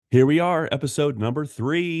Here we are, episode number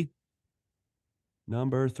three.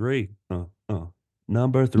 Number three. Number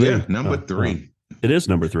Yeah, three. number three. It is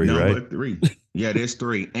number three, right? Number three. Yeah, it is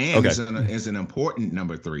three. And Okay. it's an important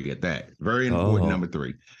number three at that. Very important Oh, number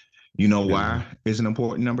three. You know numero, why it's an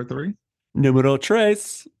important number three? numero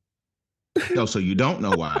tres. No, so you don't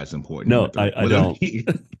know why it's important number No, I, three. I Well, let don't. me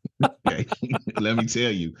okay. Let me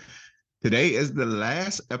tell you. Today is the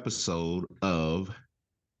last episode of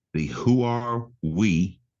the Who Are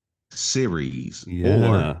We series, or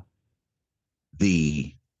Yeah.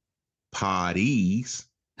 the Poddies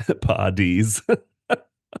Poddies.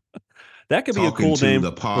 That could be a talking cool to name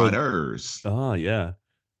the for, Podders. oh, yeah.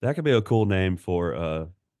 That could be a cool name for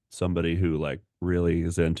somebody who like really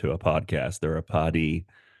is into a podcast. They're a poddy.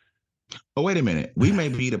 Oh, wait a minute. We may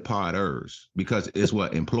be the Podders because it's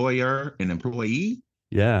what, employer and employee.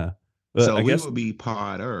 Yeah. But So I we guess would be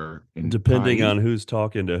Podder and depending on Poddie. who's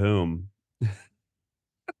talking to whom, one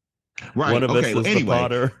Right. of us Okay. Well, is the anyway.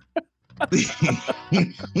 potter.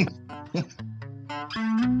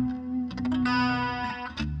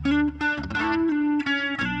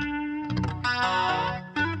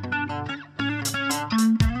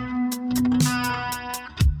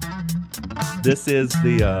 This is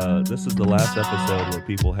the last episode where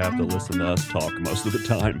people have to listen to us talk most of the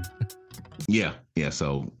time. Yeah. Yeah.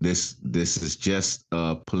 So this is just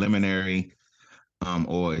a preliminary,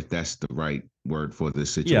 or if that's the right word for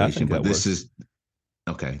this Yeah, I situation. think But that this works. is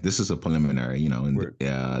okay. This is a preliminary, in We're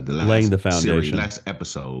the laying last the series, foundation. last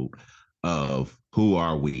episode of Who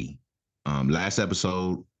Are We? Last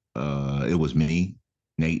episode, it was me.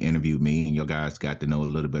 Nate interviewed me, and you guys got to know a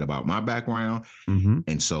little bit about my background. Mm-hmm.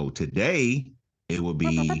 And so today it will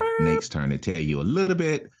be Nate's turn to tell you a little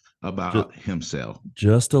bit Just, about himself.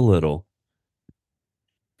 just a little.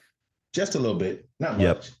 Just a little bit, not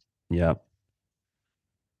Yep. much. Yep.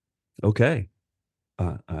 Okay.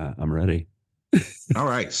 I'm ready. All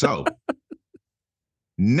right. So,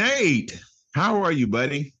 Nate, how are you,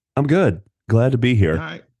 buddy? I'm good. Glad to be All here.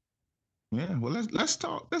 right. Yeah. Well, let's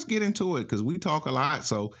talk. Let's get into it because we talk a lot.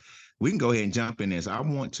 So we can go ahead and jump in this. I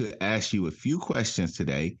want to ask you a few questions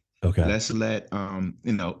today. Okay. Let's let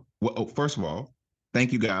well, first of all,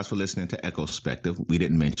 thank you guys for listening to Echospective. We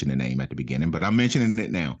didn't mention the name at the beginning, but I'm mentioning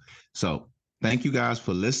it now. So thank you guys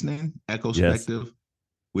for listening. Yes. Echospective.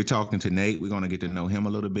 We're talking to Nate. We're going to get to know him a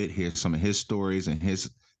little bit, hear some of his stories and his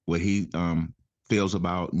what he feels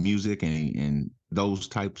about music and those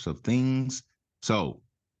types of things. So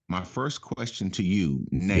my first question to you,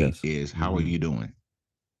 Nate, Yes. is how are Mm-hmm. you doing?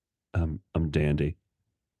 I'm dandy.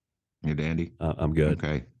 You dandy? I'm good.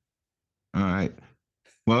 Okay. All right.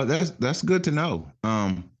 Well, that's good to know.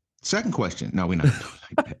 Second question. No, we're not doing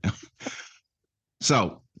like that.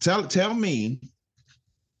 So tell me,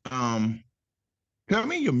 um, tell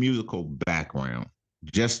me your musical background.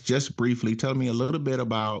 Just briefly, tell me a little bit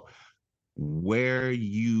about where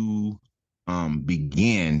you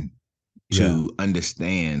begin Yeah. to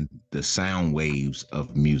understand the sound waves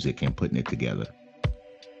of music and putting it together.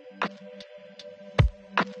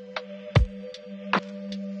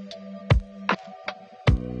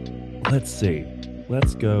 Let's see.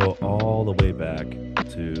 Let's go all the way back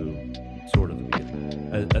to sort of the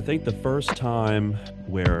beginning. I think the first time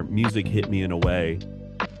where music hit me in a way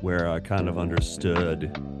where I kind of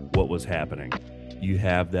understood what was happening, you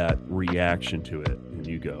have that reaction to it, and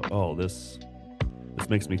you go, "Oh, this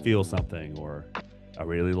makes me feel something," or "I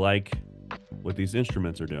really like what these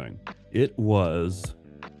instruments are doing." It was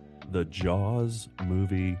the Jaws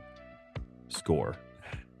movie score.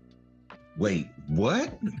 Wait,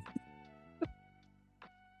 what?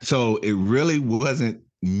 So it really wasn't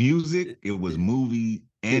music, it was movie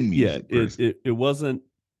and Yeah, music per se. it wasn't,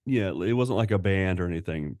 yeah, it wasn't like a band or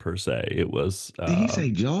anything per se. It was Did he say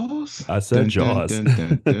Jaws? I said Dun dun Jaws. dun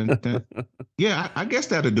dun dun dun. Yeah, I guess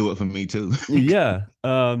that'll do it for me too. Yeah.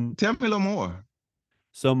 Tell me a little more.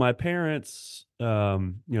 So my parents,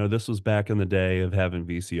 this was back in the day of having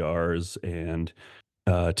VCRs and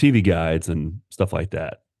TV guides and stuff like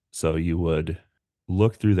that. So you would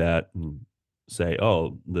look through that and say,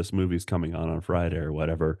 "Oh, this movie's coming on Friday or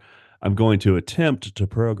whatever. I'm going to attempt to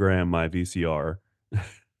program my VCR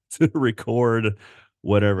to record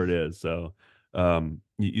whatever it is." So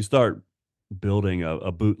you start building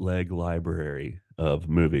a bootleg library of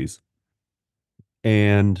movies,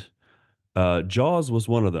 and Jaws was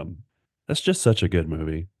one of them. That's just such a good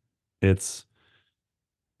movie. It's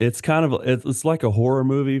it's kind of it's like a horror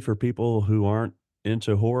movie for people who aren't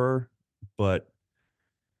into horror, but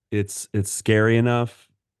it's scary enough.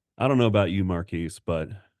 I don't know about you, Marquise, but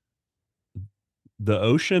the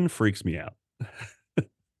ocean freaks me out.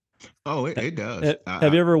 Oh, it Ha- does.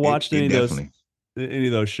 Have you ever It watched any it of those? definitely. any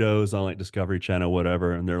of those shows on like Discovery Channel,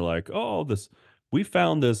 whatever, and they're like, "Oh, this we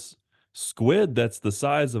found this squid that's the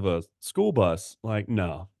size of a school bus." Like,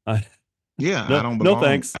 no, Yeah, no, no,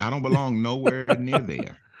 thanks. I don't belong nowhere near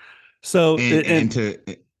there. So, And and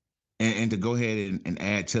and to go ahead and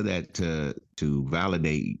add to that to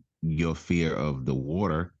validate your fear of the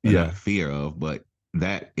water, and yeah, not fear of, but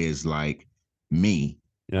that is like me,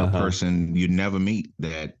 a uh-huh. person you never meet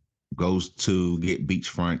that goes to get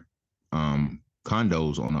beachfront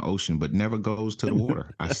condos on the ocean, but never goes to the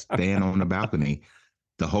water. I stand on the balcony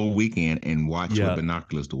the whole weekend and watch with Yeah,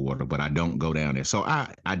 binoculars the water, but I don't go down there. So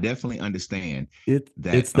I definitely understand it's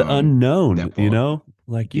that the unknown, that part.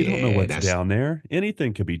 Like you don't know Yeah, what's that's down there.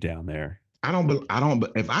 Anything could be down there. I don't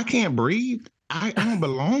if I can't breathe, I don't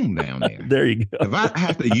belong down there. There you If go. I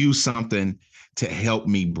have to use something to help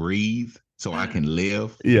me breathe so I can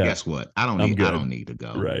live, Yeah, guess what? I'm I good. don't need to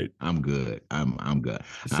go. Right. I'm good. I'm good.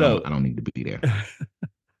 So, I don't need to be there.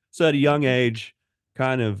 so at a young age,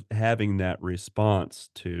 kind of having that response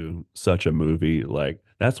to such a movie, like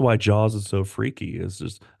that's why Jaws is so freaky. Is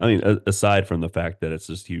just, I mean, aside from the fact that it's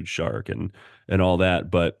this huge shark and all that,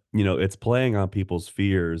 but it's playing on people's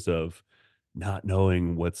fears of not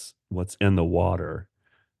knowing what's in the water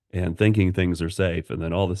and thinking things are safe, and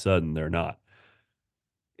then all of a sudden they're not.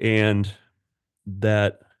 And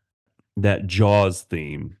that that Jaws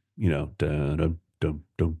theme, dun dun dum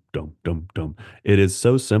dum dum dum dum. It is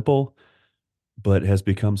so simple, but has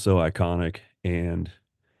become so iconic, and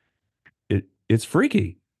it's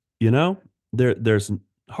freaky. You know, there's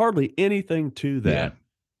hardly anything to Yeah. that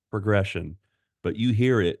progression, but you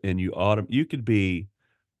hear it and you could be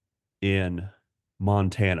in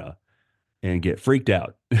Montana and get freaked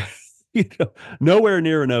out. you Nowhere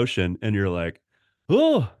near an ocean, and you're like,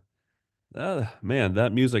 oh, man,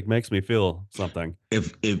 that music makes me feel something.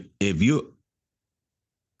 If you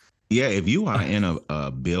Yeah, if you are in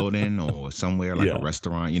a building or somewhere like a Yeah,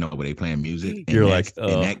 restaurant, where they playing music you're like,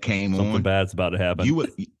 and that came something on, bad's about to happen. you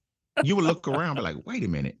would you would look around, be like, wait a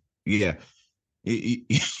minute. Yeah,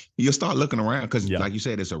 you'll start looking around because, Yeah, like you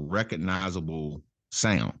said, it's a recognizable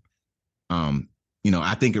sound. Um,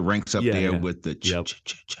 I think it ranks up yeah, there yeah, with the yep.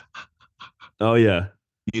 Oh yeah,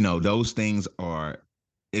 those things are.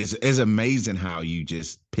 It's amazing how you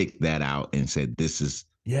just picked that out and said this is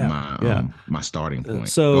yeah, yeah. my starting point. Go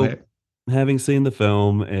So, ahead. having seen the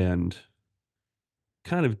film and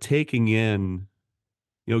kind of taking in,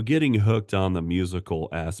 getting hooked on the musical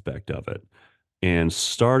aspect of it, and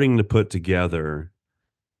starting to put together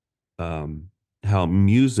um, how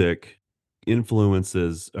music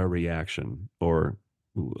influences a reaction or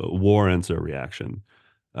warrants a reaction.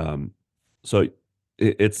 Um, so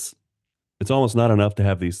it's almost not enough to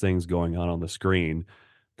have these things going on the screen.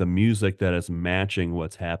 The music that is matching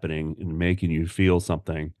what's happening and making you feel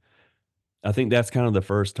something. I think that's kind of the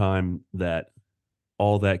first time that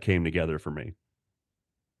all that came together for me.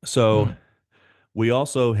 So Mm. we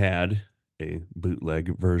also had a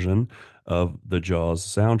bootleg version of the Jaws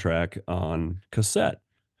soundtrack on cassette,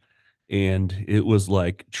 and it was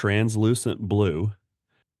like translucent blue.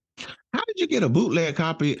 How did you get of a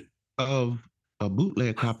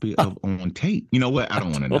bootleg copy of on tape? You know what? I I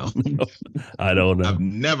don't want to know. don't know. I don't I've know.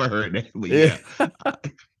 never heard that, but yeah.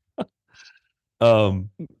 um,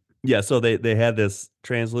 yeah, so they had this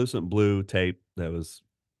translucent blue tape that was,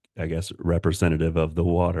 I guess, representative of the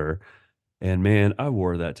water. And man, I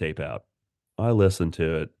wore that tape out. I listened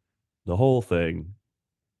to it, the whole thing,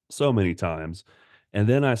 so many times. And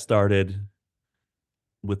then I started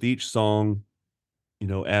with each song,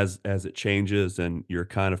 as it changes and you're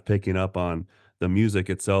kind of picking up on the music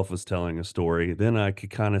itself is telling a story. Then I could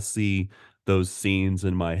kind of see those scenes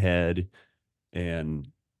in my head and,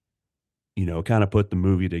 kind of put the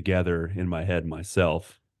movie together in my head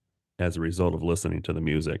myself as a result of listening to the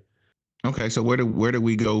music. Okay, so where did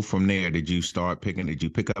we go from there? Did you start picking? Did you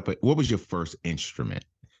pick up what was your first instrument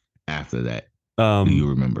after that? Do you Um,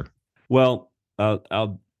 remember? well,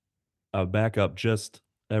 I'll back up just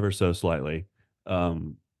ever so slightly.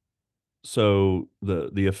 Um, so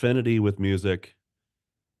the affinity with music,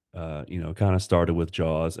 kind of started with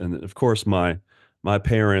Jaws, and of course my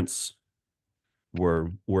parents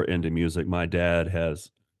were into music. My dad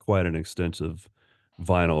has quite an extensive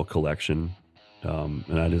vinyl collection,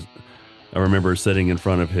 and I remember sitting in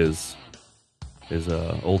front of his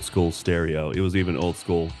old school stereo. It was even old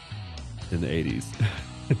school in the '80s.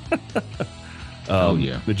 Oh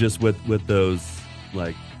yeah. But just with those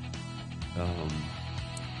like um,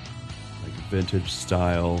 like vintage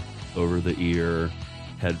style over the ear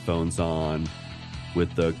headphones on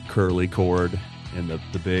with the curly cord and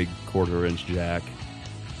the big quarter inch jack.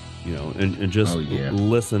 and just Oh yeah.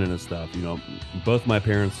 listening to stuff. Both my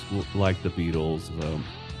parents liked the Beatles, so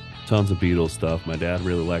tons of Beatles stuff. My dad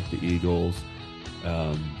really liked the Eagles,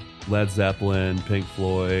 um, Led Zeppelin, Pink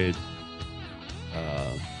Floyd,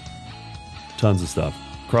 uh, tons of stuff.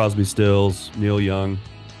 Crosby, Stills, Neil Young,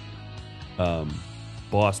 um,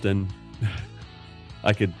 Boston.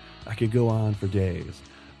 I could I could go on for days.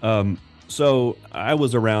 So I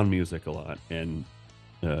was around music a lot, and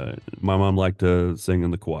my mom liked to sing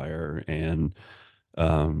in the choir, and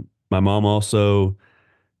my mom also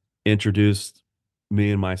introduced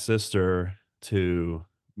me and my sister to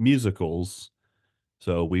musicals.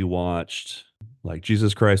 So we watched like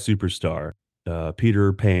Jesus Christ Superstar,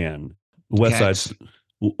 Peter Pan, West Side Cats.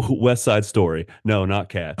 West Side Story. No, not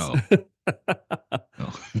Cats. Oh.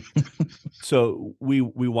 Oh. So we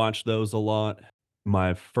watched those a lot.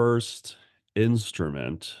 My first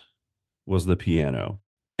instrument was the piano.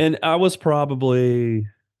 And I was probably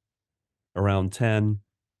around 10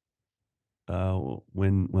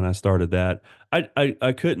 when I started that.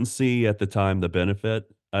 I couldn't see at the time the benefit.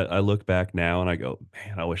 I look back now and I go,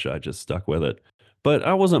 man, I wish I just stuck with it. But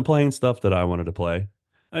I wasn't playing stuff that I wanted to play.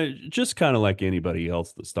 Just kind of like anybody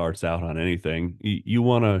else that starts out on anything, you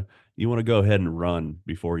wanna go ahead and run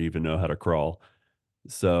before you even know how to crawl. Yeah,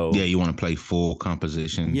 So you want to play full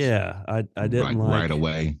compositions yeah, I didn't like right like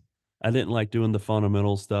away. I didn't like doing the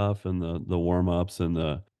fundamental stuff and the warm ups and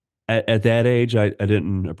the at that age I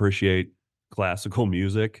didn't appreciate classical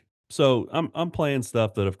music. So I'm playing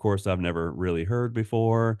stuff that of course I've never really heard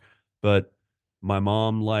before, but my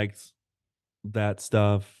mom liked that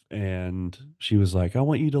stuff and she was like, I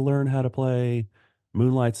want you to learn how to play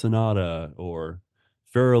Moonlight Sonata or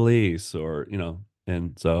Fur or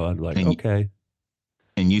and so I'm like, And okay.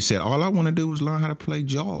 and you said all I want to do is learn how to play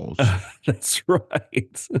Jaws. That's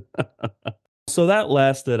right. So that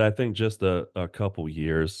lasted, I think, just a couple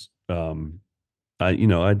years.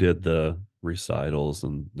 I did the recitals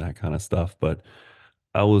and that kind of stuff, but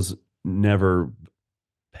I was never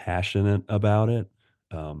passionate about it.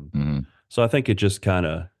 Um, Hmm. so I think we just kind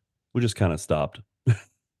of stopped.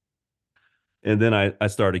 And then I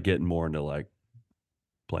started getting more into like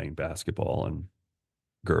playing basketball and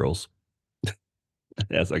girls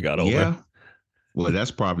as I got older. Yeah. Well,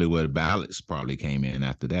 that's probably where the ballads probably came in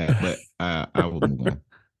after that. But I will move on.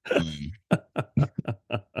 Um,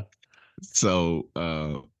 so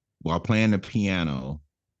while playing the piano,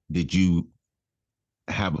 did you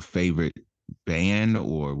have a favorite band,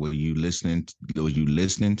 or were you listening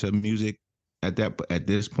to music at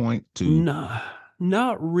this point to? No,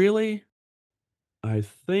 not really. I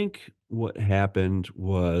think what happened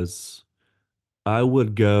was I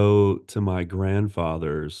would go to my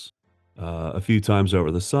grandfather's a few times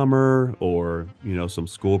over the summer or, some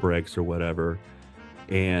school breaks or whatever.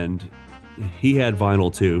 And he had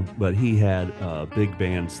vinyl too, but he had big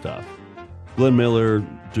band stuff. Glenn Miller,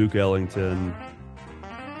 Duke Ellington,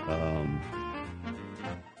 um,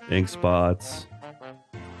 Ink Spots,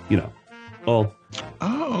 you know, all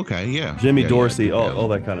Oh, okay, yeah, Jimmy yeah, Dorsey, Duke all that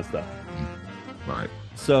Ellington. kind of stuff. Mm, right,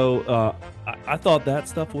 So I thought that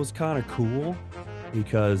stuff was kind of cool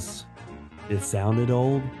because it sounded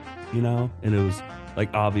old, and it was like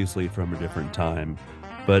obviously from a different time,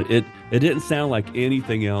 but it didn't sound like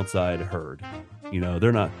anything else I'd heard.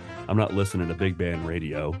 They're not. I'm not listening to big band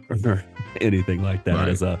radio or anything like that right.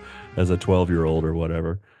 as a 12-year-old or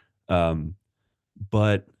whatever. Um,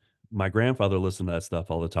 but my grandfather listened to that stuff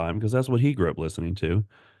all the time because that's what he grew up listening to.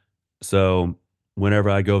 So whenever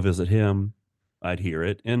I go visit him, I'd hear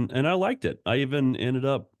it and I liked it. I even ended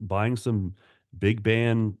up buying some big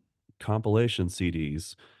band compilation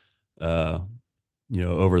CDs uh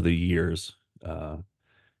over the years.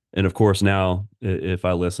 And of course now if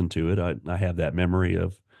I listen to it, I have that memory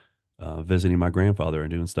of visiting my grandfather and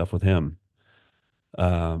doing stuff with him.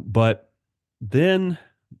 But then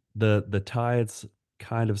the tides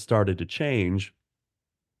kind of started to change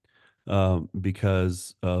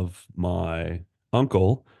because of my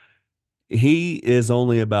uncle. He is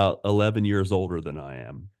only about 11 years older than I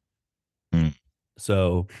am. Mm,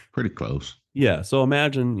 So, pretty close. yeah. So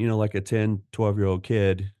imagine, like a 10, 12-year-old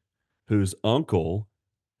kid whose uncle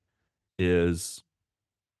is,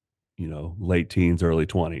 late teens, early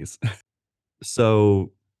 20s.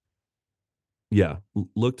 So, yeah,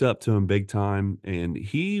 looked up to him big time. And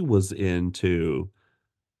he was into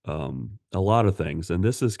a lot of things. And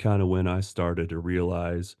this is kind of when I started to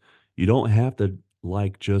realize you don't have to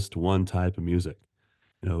like just one type of music.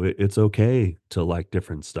 It's okay to like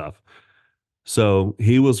different stuff. So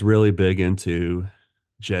he was really big into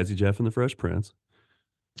Jazzy Jeff and the Fresh Prince,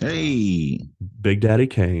 uh, Hey, Big Daddy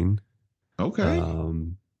Kane, okay.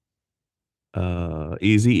 um,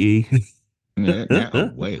 Easy E. Yeah, now,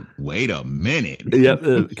 oh wait a minute. Yep,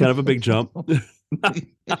 kind of a big jump.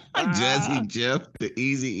 Jazzy Jeff, the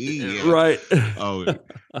Easy E. Yeah. Right. Oh,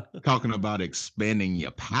 talking about expanding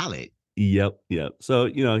your palate. Yep, yep. So,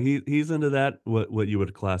 he's into that, what you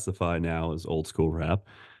would classify now as old school rap.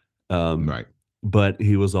 Um, Right. but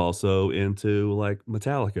he was also into like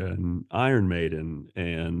Metallica and Iron Maiden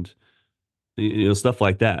and stuff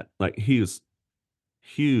like that. Like he was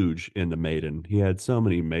huge into Maiden. He had so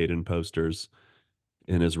many Maiden posters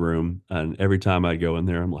in his room, and every time I go in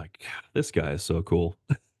there, I'm like, "God, this guy is so cool."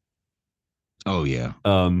 Oh yeah.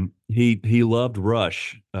 He loved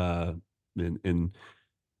Rush, and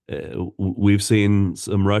we've seen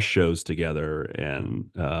some Rush shows together, and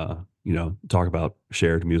talk about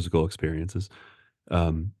shared musical experiences.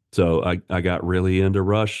 So I got really into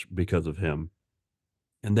Rush because of him,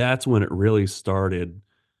 and that's when it really started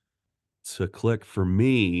to click for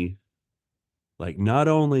me. Like, not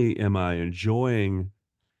only am I enjoying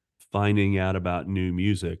finding out about new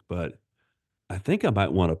music, but I think I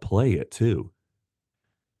might want to play it too.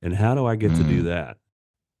 And how do I get to do Mm. that?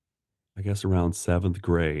 I guess around seventh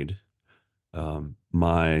grade,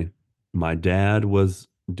 my dad was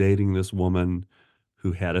dating this woman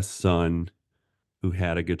who had a son who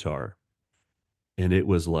had a guitar, and it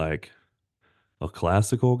was like a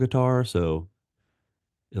classical guitar, so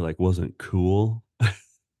it like wasn't cool.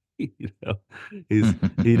 you know, he's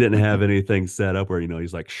he didn't have anything set up where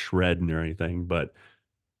he's like shredding or anything, but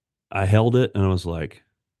I held it and I was like,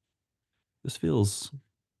 this feels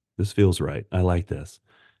this feels right. I like this.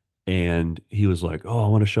 And he was like, "Oh, I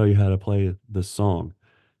want to show you how to play this song."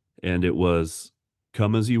 And it was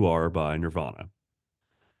 "Come As You Are" by Nirvana.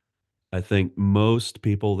 I think most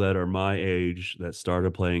people that are my age that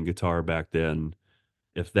started playing guitar back then,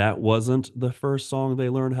 if that wasn't the first song they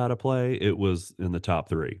learned how to play, it was in the top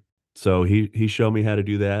 3. So he showed me how to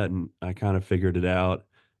do that, and I kind of figured it out,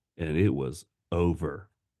 and it was over.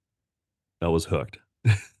 I was hooked.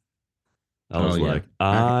 I Oh was yeah. like,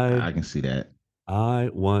 I can I I can see that. I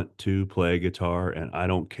want to play guitar, and I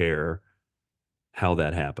don't care how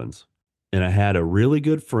that happens. And I had a really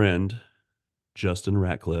good friend, Justin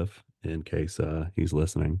Ratcliffe, in case he's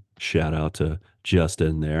listening. Shout out to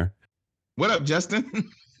Justin there. What up, Justin?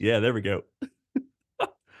 Yeah, there we go.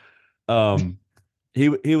 Um,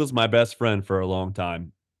 he was my best friend for a long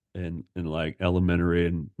time in like elementary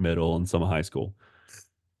and middle and some high school.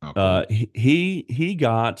 Oh, cool. He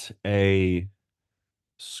got a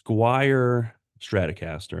Squire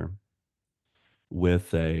Stratocaster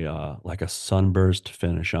with a like a sunburst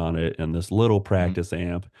finish on it and this little Mhm. practice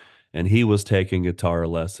amp, and he was taking guitar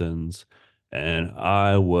lessons, and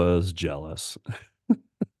I was jealous.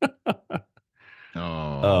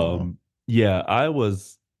 Oh, um yeah, I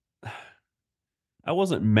wasn't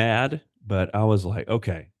mad, but I was like,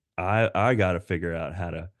 okay, I got to figure out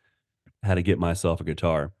how to get myself a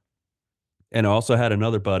guitar. And I also had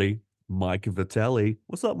another buddy, Mike Vitelli.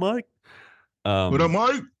 What's up, Mike? what up, um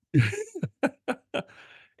Mike?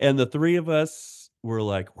 And the three of us were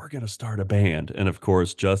like, we're going to start a band. And of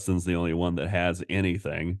course, Justin's the only one that has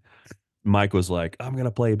anything. Mike was like, I'm going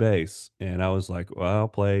to play bass. And I was like, well, I'll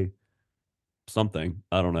play something.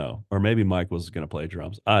 I don't know. Or maybe Mike was going to play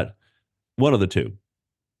drums. One of the two.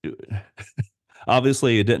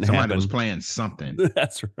 Obviously, it didn't Somebody was happen. playing something.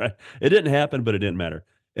 That's right. It didn't happen, but it didn't matter.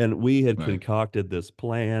 And we had Right. concocted this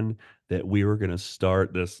plan that we were going to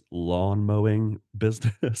start this lawn mowing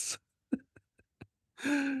business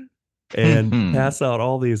and pass out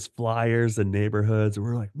all these flyers in neighborhoods. And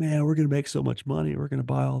we're like, man, we're gonna make so much money. We're gonna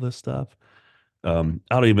buy all this stuff. I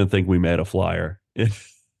don't even think we made a flyer.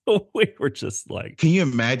 We were just like, Can you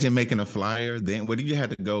imagine making a flyer? Then what did you have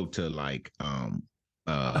to go to like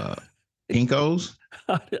uh Kinko's?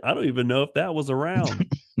 I don't even know if that was around.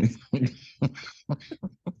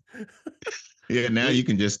 Yeah, now We, you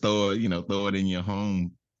can just throw it in your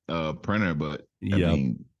home printer, but I yep,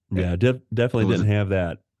 mean, yeah, it definitely was didn't have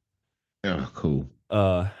that. cool.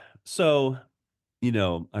 Uh, so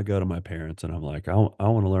I go to my parents and I'm like, I want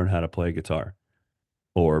to learn how to play guitar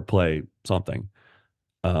or play something.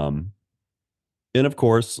 Um, and of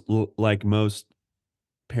course, like most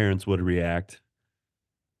parents would react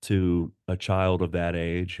to a child of that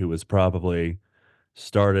age who has probably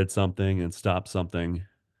started something and stopped something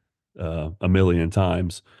a million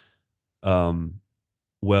times. Um,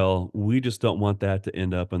 well, we just don't want that to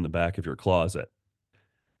end up in the back of your closet.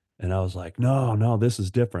 And I was like, no, no, this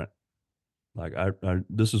is different. Like,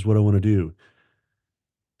 this is what I want to do.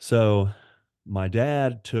 So my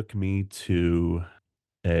dad took me to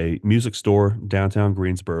a music store downtown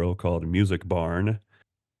Greensboro called Music Barn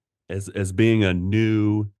as being a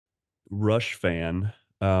new Rush fan.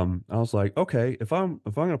 I was like, okay, if I'm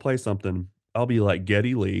gonna play something, I'll be like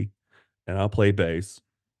Geddy Lee and I'll play bass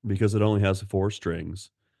because it only has four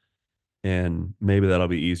strings, and maybe that'll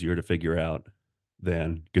be easier to figure out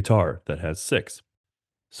than guitar that has six.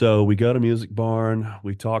 So we go to Music Barn,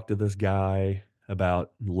 we talk to this guy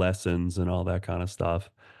about lessons and all that kind of stuff.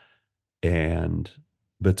 And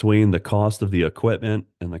between the cost of the equipment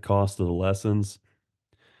and the cost of the lessons,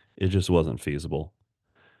 it just wasn't feasible.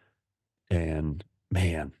 And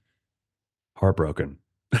man, heartbroken.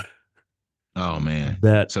 Oh man.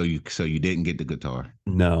 That So you didn't get the guitar.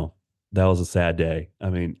 No, that was a sad day. I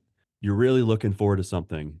mean, you're really looking forward to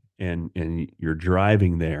something and you're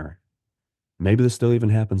driving there. Maybe this still even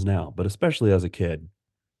happens now, but especially as a kid,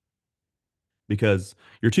 because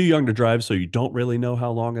you're too young to drive, so you don't really know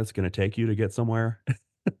how long it's going to take you to get somewhere.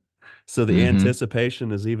 So the Mm-hmm.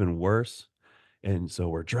 anticipation is even worse. And so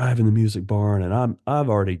we're driving the music barn, and I've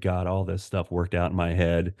already got all this stuff worked out in my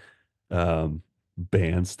head, um,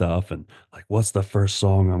 band stuff, and like what's the first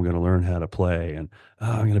song I'm going to learn how to play, and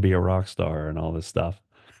oh, I'm going to be a rock star, and all this stuff.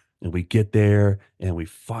 And we get there, and we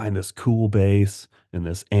find this cool bass and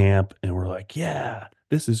this amp, and we're like, yeah,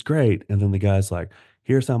 this is great. And then the guy's like,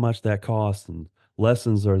 here's how much that costs, and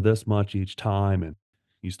lessons are this much each time, and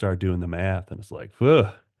you start doing the math, and it's like,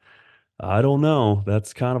 ugh, I don't know.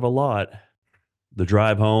 That's kind of a lot. The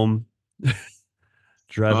drive home was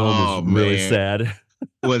Oh really man. sad.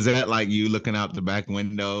 Was that like you looking out the back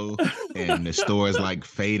window and the store is like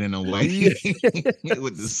fading away Yes.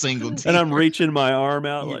 with the single And I'm tear? reaching my arm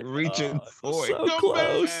out You like, reaching oh, it was for it. so Come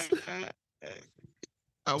close. back.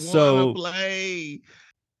 I wanna So play.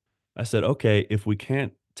 I said, okay, if we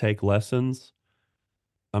can't take lessons,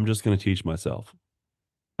 I'm just going to teach myself.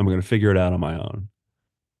 I'm going to figure it out on my own.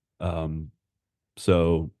 Um,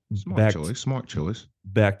 so Smart choice. Smart choice.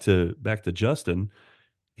 back to Justin.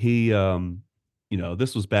 He,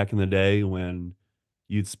 this was back in the day when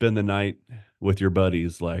you'd spend the night with your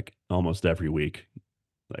buddies like almost every week.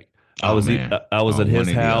 Like Oh man. I was Oh, at one his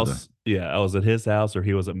or the other. house. Yeah, I was at his house or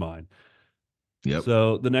he was at mine. Yep.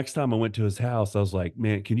 So the next time I went to his house, I was like,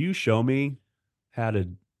 "Man, can you show me how to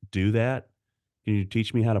do that? Can you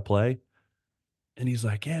teach me how to play?" And he's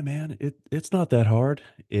like, "Yeah, man, it's not that hard."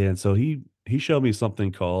 And so he showed me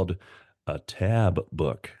something called a tab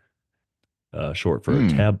book, short for a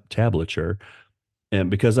Mm. tablature. And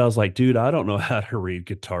because I was like, "Dude, I don't know how to read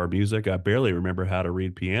guitar music. I barely remember how to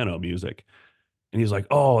read piano music." And he's like,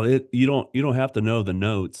 "Oh, you don't have to know the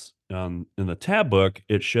notes. In the tab book,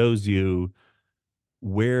 it shows you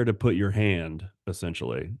where to put your hand,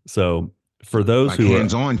 essentially." So for those Like who are,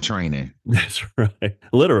 hands-on training. that's right,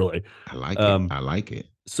 literally. I like it. Um, I like it.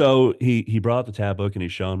 so he brought the tab book and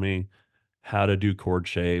he's shown me how to do chord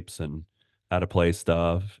shapes and how to play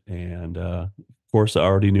stuff. And of course, I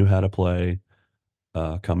already knew how to play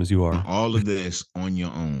 "Come as You Are." All of this on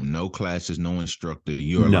your own. No classes, no instructor.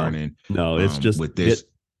 You're No, learning no, it's just with this,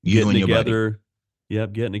 you getting and your buddy. together.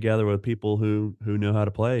 Yep, getting together with people who know how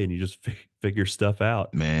to play, and you just figure stuff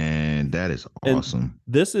out. Man, that is And awesome.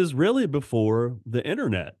 this is really before the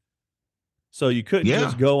internet. So you couldn't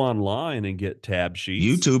just Yeah. go online and get tab sheets.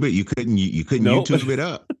 YouTube it. You couldn't Nope. YouTube it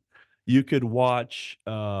up. You could watch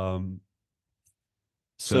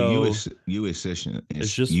So you so is you essentially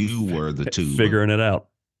it's just you were the tube. figuring it out.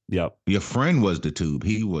 Yep. Your friend was the tube.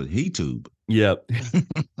 He tube. Yep.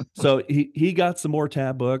 So he got some more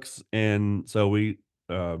tab books, and so we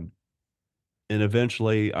um and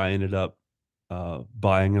eventually I ended up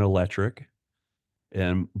buying an electric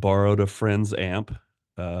and borrowed a friend's amp.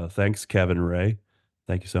 Thanks, Kevin Ray.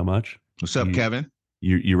 Thank you so much. What's up, You Kevin?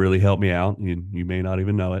 you really helped me out. You may not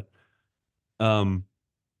even know it. Um,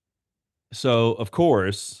 so of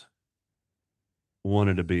course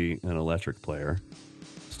wanted to be an electric player.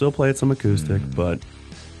 Still played some acoustic, Mm. but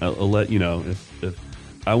I'll let you know if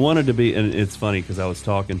I wanted to be. And it's funny because I was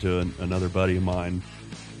talking to another buddy of mine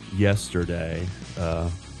yesterday. Uh,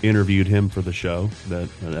 Interviewed him for the show. That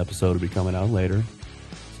an episode will be coming out later.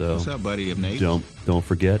 So What's up, buddy of Nate's? don't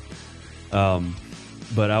forget. Um,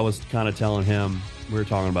 but I was kind of telling him we were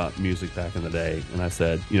talking about music back in the day, and I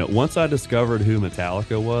said, once I discovered who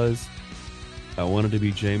Metallica was, I wanted to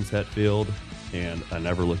be James Hetfield, and I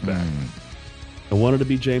never looked back. Mm. I wanted to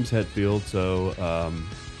be James Hetfield, so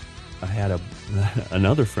I had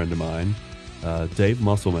another friend of mine, Dave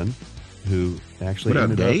Musselman, who actually What up,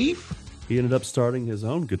 ended up Dave? he ended up starting his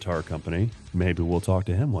own guitar company. Maybe we'll talk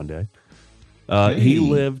to him one day. He Hey.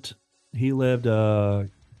 lived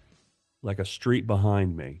like a street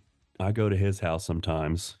behind me. I go to his house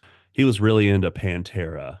sometimes. He was really into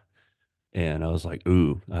Pantera, and I was like,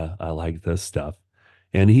 "Ooh, I like this stuff."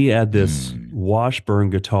 And he had this Mm. Washburn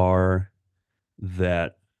guitar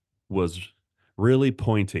that was really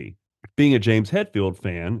pointy. Being a James Hetfield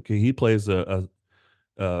fan, okay, he plays a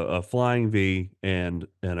Flying V and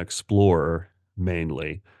an Explorer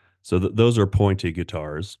mainly. So those are pointy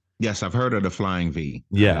guitars. Yes, I've heard of the Flying V.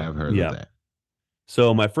 I Yeah, have heard of yeah. that.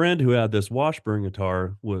 So my friend who had this Washburn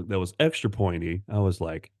guitar that was extra pointy, I was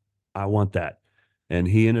like, I want that. And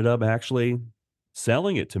he ended up actually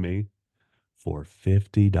selling it to me for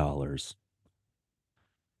 $50.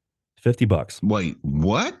 $50. Wait,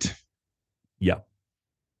 what? Yeah.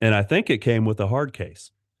 And I think it came with a hard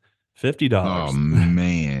case. Oh $50.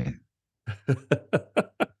 man. You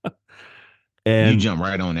And jumped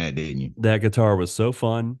right on that, didn't you? that guitar was so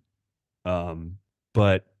fun. Um,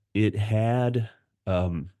 but it had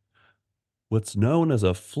um, what's known as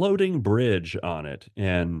a floating bridge on it.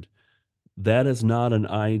 And that is not an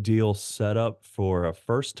ideal setup for a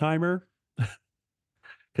first timer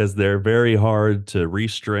because they're very hard to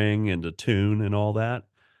restring and to tune and all that.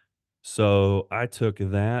 So I took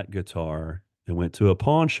that guitar and went to a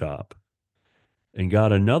pawn shop and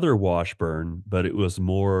got another Washburn, but it was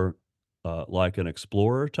more like an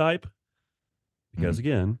Explorer type because Mhm.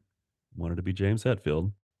 again, wanted to be James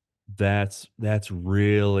Hetfield. That's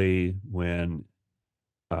really when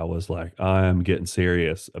I was like, I'm getting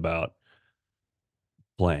serious about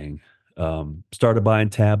playing. Started buying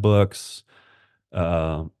tab books,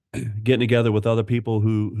 uh, getting together with other people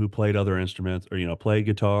who played other instruments or played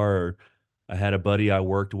guitar. Or I had a buddy I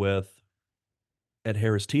worked with at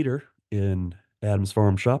Harris Teeter in Adams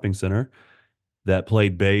Farm Shopping Center that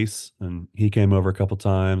played bass, and he came over a couple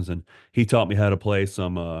times and he taught me how to play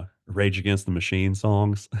some Rage Against the Machine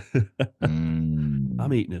songs. I'm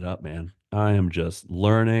Mm. eating it up, man. I am just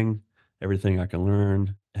learning everything I can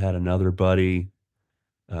learn. Had another buddy,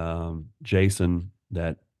 Jason,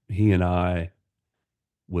 that he and I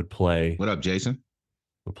would play What up, Jason?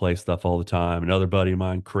 would play stuff all the time. Another buddy of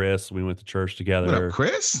mine, Chris, we went to church What up, together.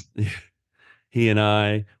 Chris? He and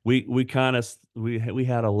I, we kind of we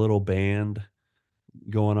had a little band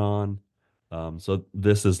going on. So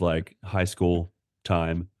this is like high school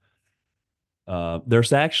time.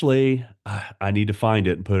 There's actually, I need to find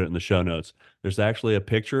it and put it in the show notes. There's actually a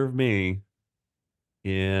picture of me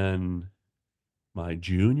in my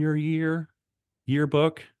junior year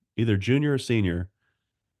yearbook, either junior or senior.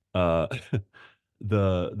 Uh,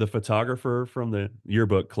 the photographer from the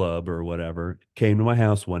yearbook club or whatever came to my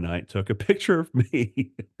house one night, took a picture of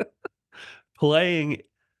me playing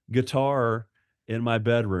guitar in my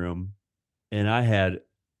bedroom, and I had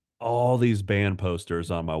all these band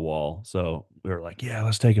posters on my wall. So we were like, yeah,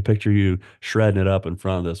 let's take a picture of you shredding it up in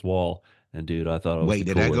front of this wall. And dude, I thought it was the Wait,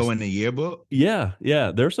 did that go coolest. in the yearbook? Yeah,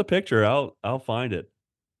 yeah. There's a picture. I'll find it.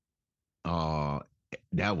 Oh,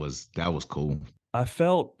 that was cool. I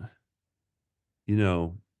felt, you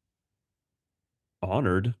know,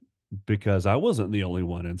 honored because I wasn't the only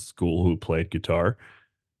one in school who played guitar.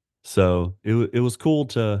 So it was cool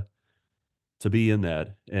to be in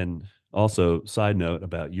that. And also, side note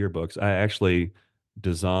about yearbooks, I actually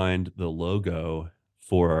designed the logo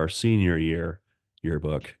for our senior year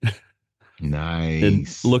yearbook. And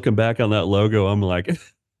Nice. looking back on that logo, I'm like,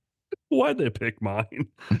 why'd they pick mine?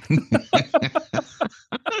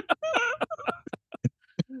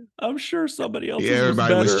 I'm sure somebody Yeah, else's was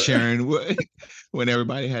everybody was better. cheering. When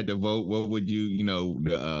everybody had to vote, what would you,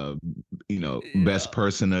 best Yeah.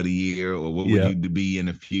 person of the year, or what would Yeah. you to be in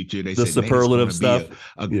the future? They The said, man, he's going superlative to be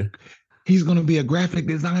stuff. a Yeah. he's going to be a graphic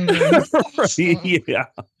designer. He's Right. awesome. Yeah.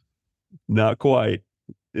 Not quite.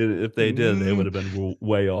 If they did, they would Mm, have been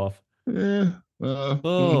way off. yeah.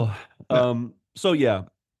 Oh, Uh, so yeah,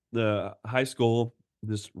 the high school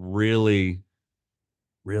just really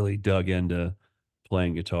dug into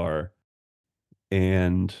playing guitar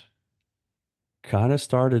and kind of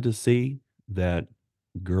started to see that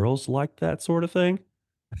girls like that sort of thing.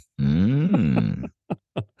 mm.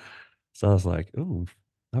 So I was like, "Oh,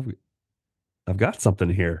 I've I've got something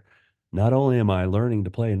here. Not only am I learning to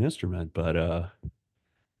play an instrument, but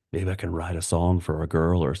maybe I can write a song for a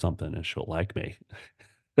girl or something and she'll like me."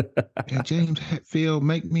 Yeah, James Hetfield,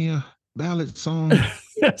 make me a ballad song.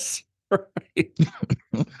 Yes, right.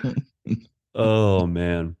 Oh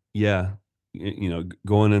man, yeah.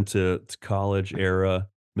 Going into college era,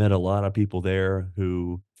 met a lot of people there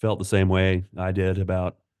who felt the same way I did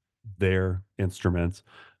about their instruments.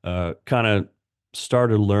 Kind of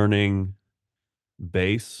started learning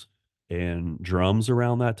bass and drums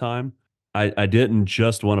around that time. I didn't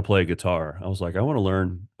just want to play guitar. I was like, I want to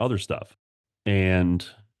learn other stuff, and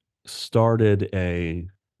started a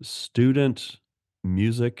student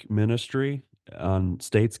music ministry on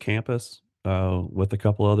State's campus. with a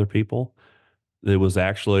couple other people. It was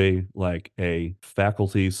actually like a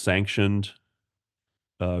faculty sanctioned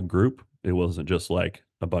group. It wasn't just like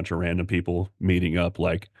a bunch of random people meeting up.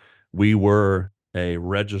 Like we were a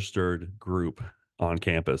registered group on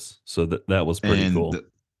campus, so that was pretty And cool.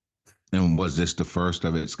 and was this the first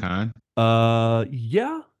of its kind?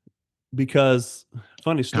 Yeah, because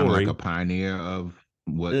funny Kind of like a story. pioneer of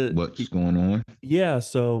Uh, what's going on? yeah,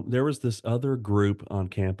 so there was this other group on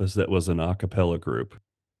campus that was an a cappella group.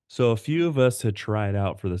 So a few of us had tried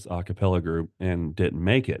out for this a cappella group and didn't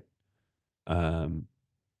make it. Um,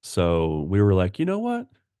 so we were like, you know what?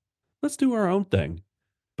 Let's do our own thing.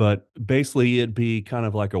 But basically, it'd be kind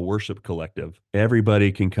of like a worship collective.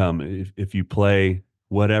 Everybody can come. If you play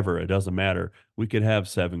whatever, it doesn't matter. We could have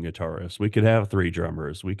seven guitarists. We could have three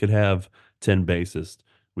drummers. We could have 10 bassists.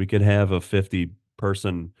 We could have a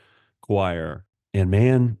 50-person choir. And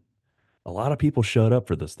man, a lot of people showed up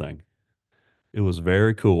for this thing. It was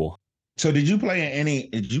very cool. So did you play in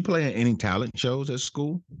any talent shows at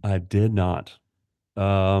school? I did not.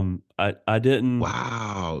 I didn't.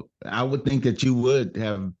 Wow. I would think that you would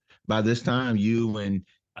have by this time you and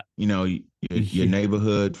your Yeah,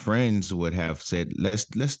 neighborhood friends would have said, let's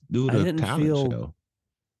do I the didn't talent feel show.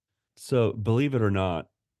 so. Believe it or not,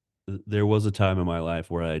 there was a time in my life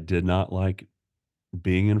where I did not like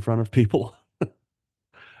being in front of people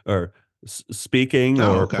or speaking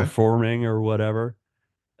Oh, or okay. performing or whatever.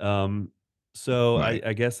 Um, so Right.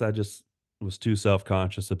 I guess I just was too self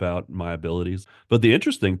conscious about my abilities. But the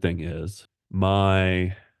interesting thing is,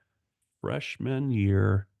 my freshman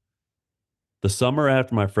year, the summer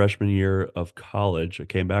after my freshman year of college, I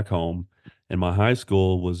came back home and my high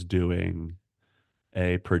school was doing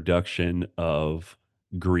a production of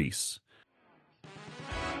Grease.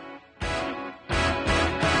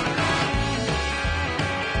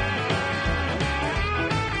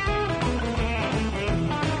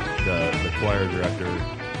 The choir director,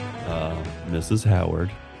 Mrs. Howard,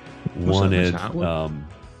 What's up, Miss wanted, Howard?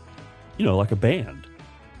 like a band.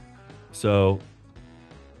 So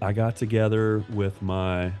I got together with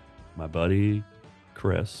my buddy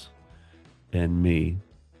Chris and me,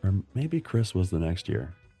 or maybe Chris was the next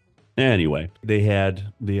year. Anyway, they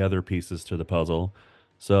had the other pieces to the puzzle.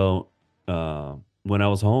 So when I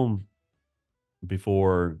was home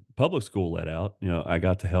before public school let out, I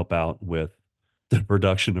got to help out with the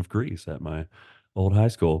production of Grease at my old high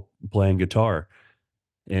school, playing guitar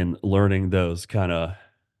and learning those kind of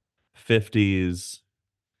 50s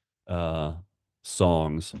uh,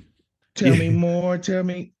 songs. Tell me more. Tell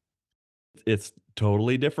me. It's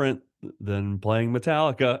totally different than playing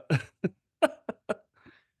Metallica.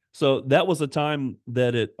 So that was a time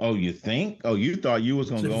that it Oh, you think? Oh, you thought you was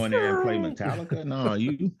gonna go in there and play Metallica? No,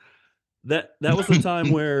 you. that was a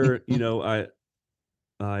time where,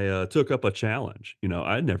 I took up a challenge.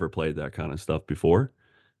 I'd never played that kind of stuff before,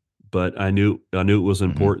 but I knew it was Mhm.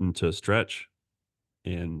 important to stretch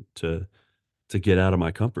and to get out of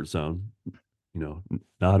my comfort zone.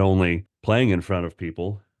 Not only playing in front of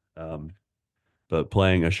people, um, but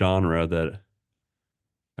playing a genre that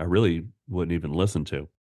I really wouldn't even listen to.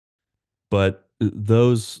 But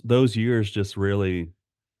those years just really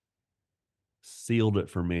sealed it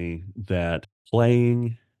for me that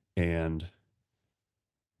playing and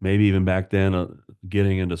maybe even back then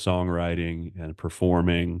getting into songwriting and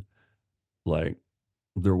performing, like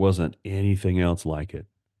there wasn't anything else like it.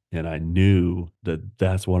 And I knew that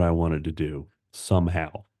that's what I wanted to do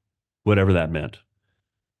somehow, whatever that meant.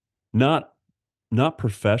 Not not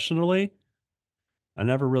professionally. I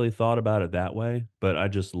never really thought about it that way, but I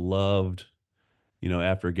just loved,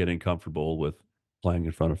 after getting comfortable with playing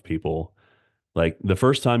in front of people, like the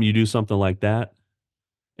first time you do something like that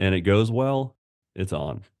and it goes well, it's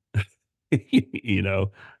on. you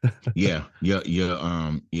know? Yeah, your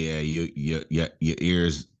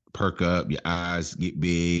ears perk up, your eyes get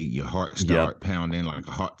big, your heart Yep. start pounding like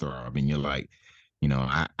a heartthrob, and you're like,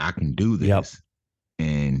 I can do Yep. this,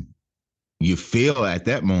 and you feel at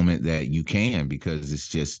that moment that you can because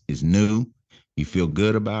it's new. You feel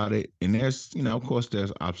good about it, and there's of course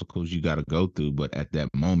there's obstacles you got to go through, but at that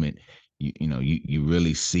moment, you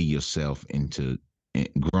really see yourself into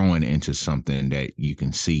growing into something that you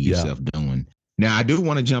can see Yeah. yourself doing. Now, I do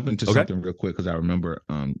want to jump into Okay. something real quick because I remember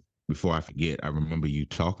before I forget, I remember you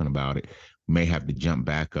talking about it. May have to jump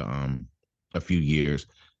back a few years,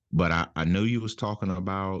 but I know you was talking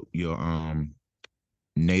about your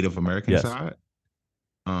Native American Yes. side,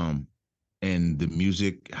 um, and the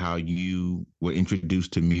music, how you were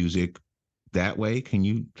introduced to music that way. Can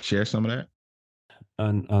you share some of that?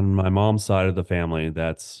 On my mom's side of the family,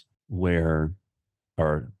 that's where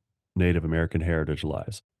our Native American heritage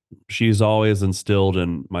lies. she's always instilled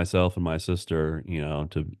in myself and my sister,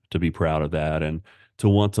 to be proud of that and to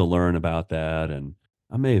want to learn about that. And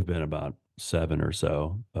I may have been about seven or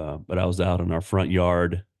so, but I was out in our front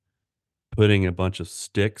yard putting a bunch of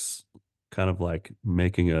sticks, kind of like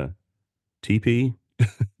making a teepee.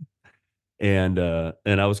 And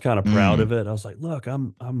I was kind of proud of Mm, it. I was like, look,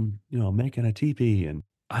 I'm making a teepee. And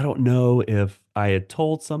I don't know if I had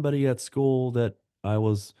told somebody at school that I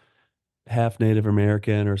was half Native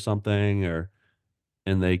American or something,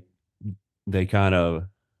 and they kind of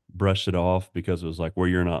brushed it off because it was like, well,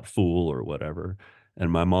 you're not fool or whatever.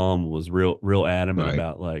 And my mom was real adamant right.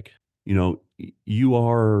 about, like, you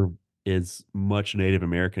are as much Native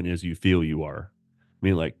American as you feel you are. I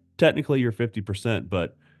mean, like, technically you're 50%,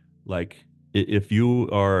 but like, if you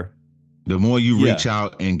are, The more you reach yeah,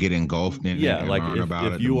 out and get engulfed in it yeah, and like learn if about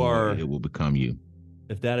if it, the you more are, it will become you.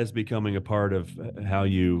 if that is becoming a part of how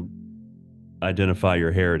you identify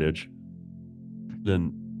your heritage,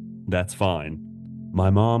 then that's fine. My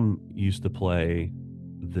mom used to play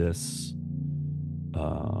this,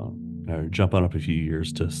 jumping up a few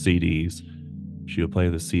years to CDs. She would play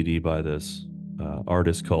the CD by this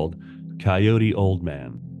artist called Coyote Old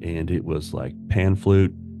Man, and it was like pan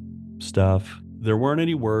flute stuff. There weren't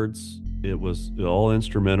any words. It was all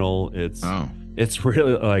instrumental. It's Oh, it's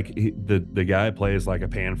really like the guy plays like a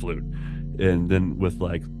pan flute, and then with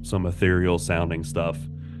like some ethereal sounding stuff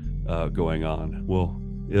going on. Well,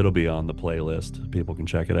 it'll be on the playlist. People can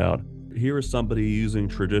check it out. Here is somebody using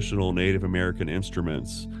traditional Native American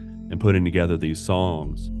instruments and putting together these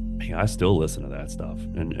songs. Man, I still listen to that stuff,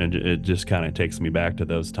 and it just kind of takes me back to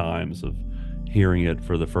those times of hearing it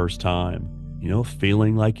for the first time.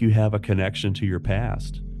 Feeling like you have a connection to your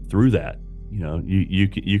past through that. You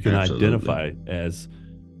can absolutely. identify as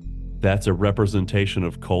that's a representation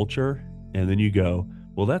of culture, and then you go,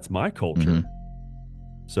 well, that's my culture.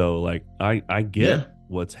 Hmm. So, like, I Yeah. get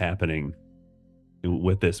what's happening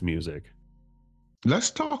with this music.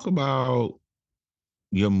 Let's talk about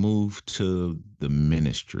your move to the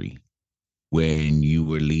ministry when you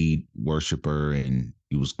were lead worshiper and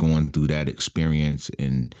you was going through that experience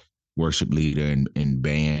and worship leader and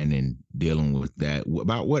band and dealing with that.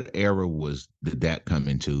 About what era was did that come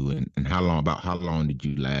into and how long did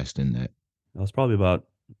you last in that? I was probably about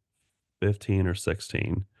 15 or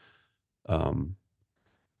 16. Um,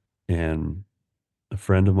 and a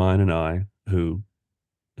friend of mine and I, who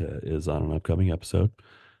is on an upcoming episode,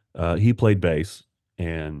 he played bass.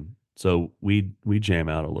 And so we jam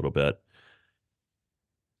out a little bit.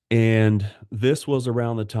 And this was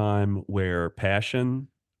around the time where Passion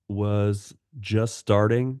was just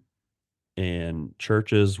starting, and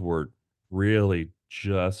churches were really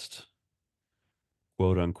just,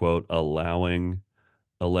 quote unquote, allowing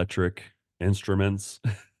electric instruments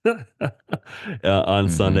on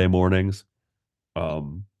Sunday Hmm. mornings.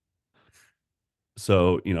 Um,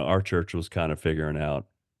 so, our church was kind of figuring out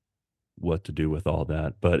what to do with all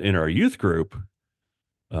that. But in our youth group,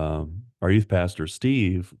 our youth pastor,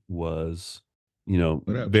 Steve, was,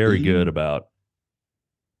 What up, very good Steve? about,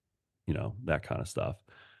 that kind of stuff.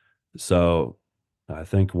 So I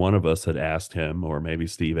think one of us had asked him, or maybe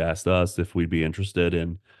Steve asked us, if we'd be interested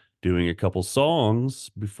in doing a couple songs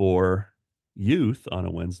before youth on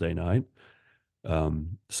a Wednesday night.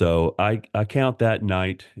 So I count that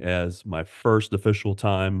night as my first official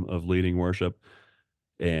time of leading worship,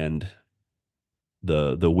 and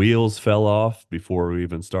the wheels fell off before we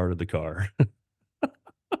even started the car.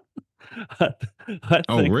 I, I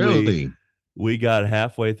Oh, think really? we got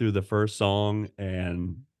halfway through the first song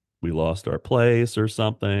and we lost our place or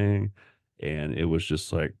something, and it was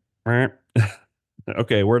just like,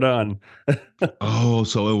 okay, we're done. Oh,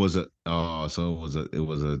 so it was a oh, so it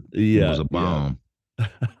was Yeah, a yeah. bomb.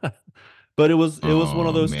 But it was one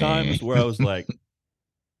of Oh those man. times where I was like,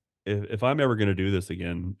 if I'm ever going to do this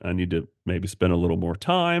again, I need to maybe spend a little more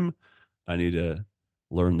time. I need to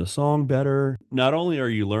learn the song better. Not only are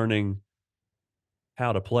you learning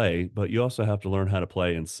how to play, but you also have to learn how to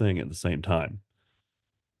play and sing at the same time.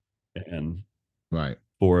 And Right.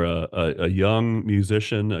 for a young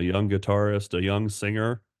musician, a young guitarist, a young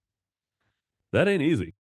singer, that ain't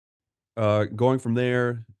easy. Going from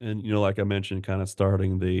there, and like I mentioned, kind of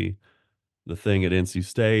starting the thing at NC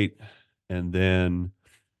State, and then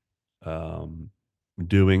um,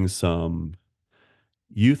 doing some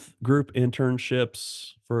youth group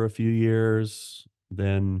internships for a few years.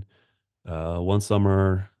 Then one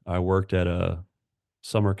summer, I worked at a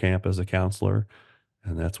summer camp as a counselor,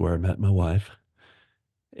 and that's where I met my wife.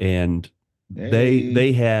 And Hey,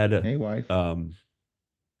 they had, hey, wife. um,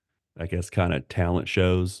 I guess, kind of talent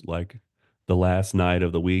shows like the last night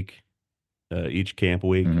of the week. each camp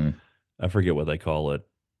week. Hmm. I forget what they call it,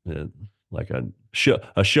 uh, like a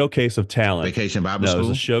showcase of talent. Vacation Bible No, it was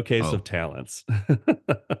a School. showcase of Oh, talents.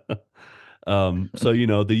 So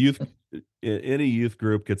the youth, any youth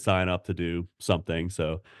group could sign up to do something.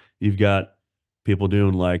 So you've got people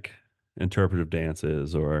doing like interpretive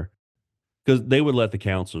dances, or because they would let the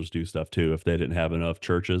counselors do stuff too if they didn't have enough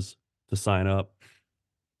churches to sign up.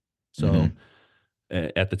 So hmm.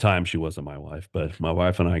 at the time, she wasn't my wife, but my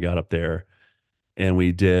wife and I got up there and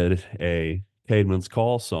we did a Caedmon's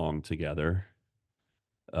Call song together,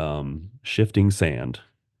 Shifting Sand.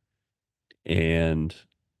 And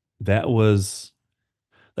that was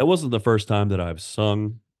that wasn't the first time that I've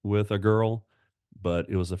sung with a girl, but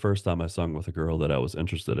it was the first time I sung with a girl that I was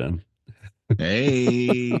interested in.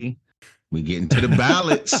 Hey, we getting to the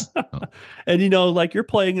ballots. Oh, And like you're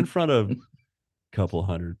playing in front of a couple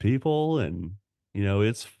hundred people, and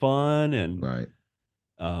it's fun. And right.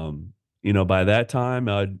 um by that time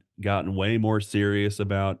I'd gotten way more serious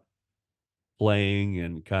about playing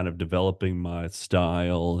and kind of developing my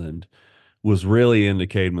style, and was really into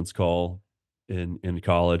Caedmon's Call in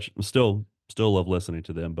college. Still love listening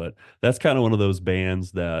to them, but that's kind of one of those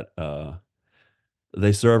bands that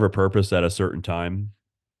they serve a purpose at a certain time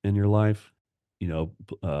in your life.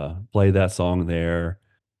 Play that song there.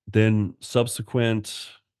 Then subsequent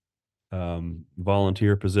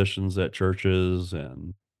volunteer positions at churches,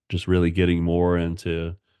 and just really getting more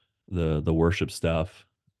into the worship stuff,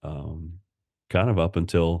 um, kind of up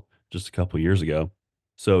until just a couple years ago.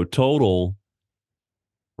 So total,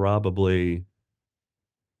 probably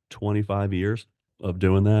 25 years of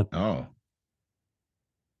doing that, Oh,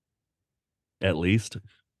 at least.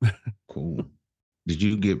 cool. Did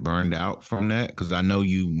you get burned out from that? Because I know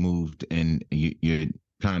you moved and you're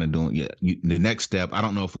kind of doing, yeah. The next step, I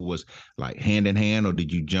don't know if it was like hand in hand, or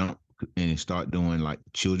did you jump and start doing like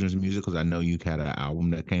children's music? Because I know you had an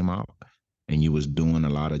album that came out and you was doing a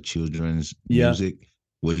lot of children's Yeah, music.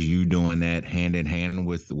 Was you doing that hand in hand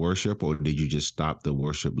with worship, or did you just stop the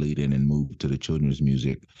worship leading and move to the children's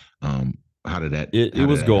music? Um, it how did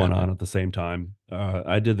was that going on happen? at the same time.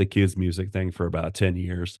 I did the kids music thing for about 10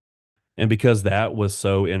 years. And because that was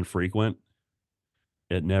so infrequent,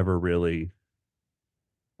 it never really,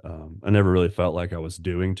 I never really felt like I was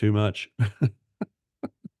doing too much.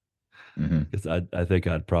 Hmm. Because I think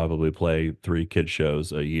I'd probably play three kid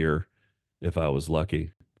shows a year if I was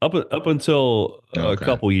lucky. Up until a Okay.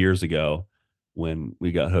 couple years ago, when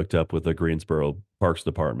we got hooked up with the Greensboro Parks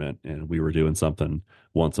Department and we were doing something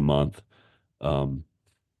once a month. Um,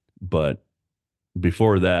 but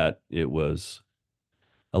before that, it was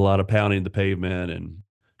a lot of pounding the pavement and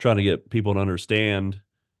trying to get people to understand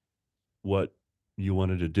what you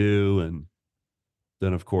wanted to do, and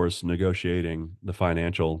then of course negotiating the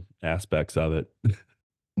financial aspects of it.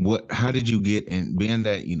 How did you get in, being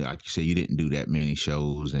that, like you said, you didn't do that many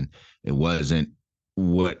shows and it wasn't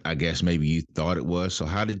what I guess maybe you thought it was. So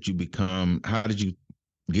how did you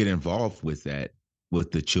get involved with that,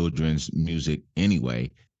 with the children's music anyway?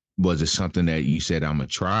 Was it something that you said I'm gonna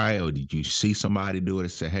try, or did you see somebody do it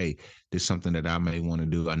and say, hey, this is something that I may want to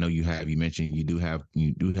do? I know you mentioned you do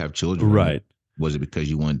have children. Right. Was it because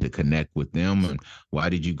you wanted to connect with them, and why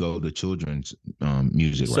did you go the children's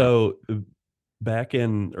music route? So back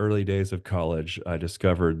in early days of college, I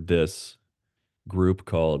discovered this group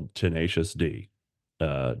called Tenacious D.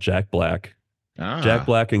 Jack Black, Jack Ah,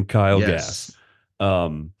 Black and Kyle Gass. yes.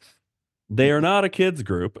 Um, they are not a kids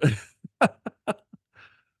group,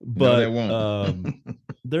 No, they but won't.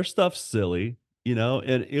 their stuff's silly,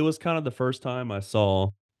 and it was kind of the first time I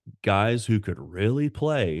saw guys who could really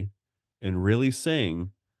play and really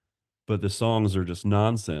sing, but the songs are just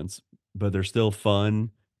nonsense, but they're still fun.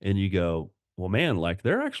 And you go, well, man, like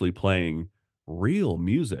they're actually playing real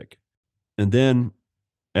music. And then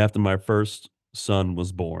after my first son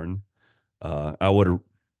was born, I would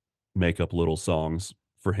make up little songs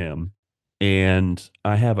for him. And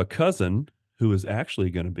I have a cousin who is actually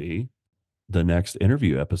going to be the next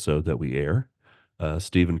interview episode that we air,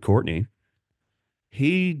 Stephen Courtney.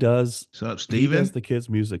 He does What's up, he does Steven? the kids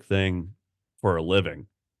music thing for a living.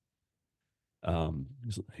 Ah,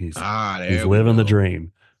 He's there we living the go.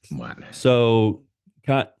 dream. What? So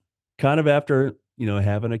kind kind of after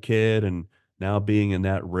having a kid and now being in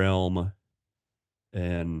that realm,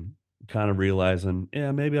 and kind of realizing,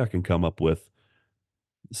 yeah, maybe I can come up with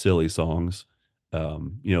silly songs.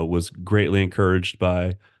 Was greatly encouraged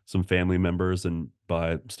by some family members and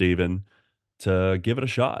by Steven to give it a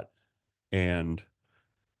shot. And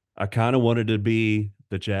I kind of wanted to be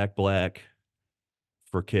the Jack Black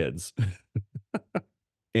for kids.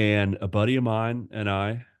 And a buddy of mine and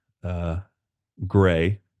I, uh,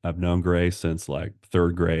 Gray. I've known Gray since like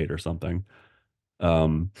third grade or something.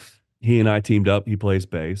 Um, he and I teamed up. He plays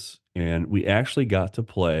bass, and we actually got to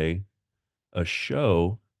play a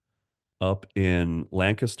show up in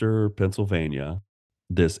Lancaster, Pennsylvania.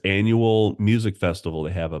 This annual music festival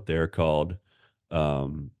they have up there called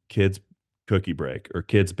Kids Cookie Break or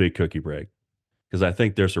Kids Big Cookie Break. Because I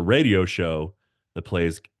think there's a radio show that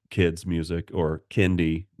plays kids music or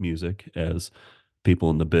kindy music, as people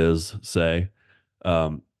in the biz say.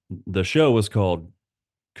 Um, the show was called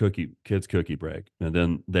Kids Cookie Break, and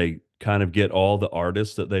then they kind of get all the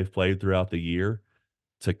artists that they've played throughout the year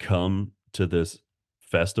to come to this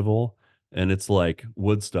festival, and it's like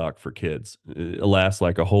Woodstock for kids. It lasts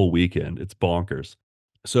like a whole weekend. It's bonkers.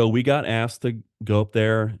 So we got asked to go up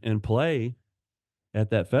there and play at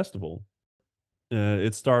that festival.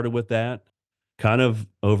 It started with that kind of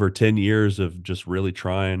over 10 years of just really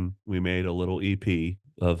trying. We made a little EP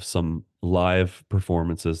of some live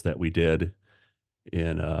performances that we did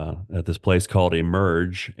in at this place called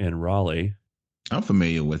Emerge in Raleigh. I'm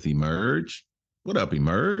familiar with Emerge. What up,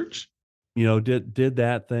 Emerge? You know, did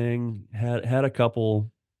that thing, had a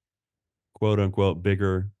couple quote unquote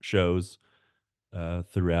bigger shows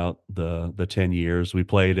throughout the 10 years. We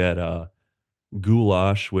played at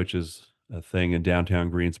Goulash, which is a thing in downtown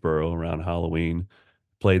Greensboro around Halloween.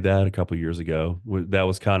 Played that a couple years ago. That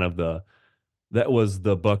was kind of that was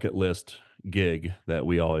the bucket list gig that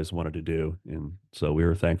we always wanted to do, and so we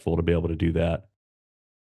were thankful to be able to do that.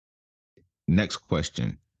 Next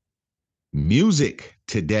question. Music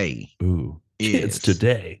today Ooh, kids is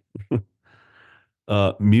today.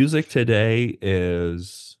 Music today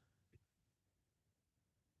is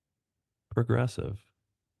progressive.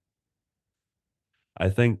 I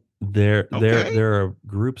think okay. there are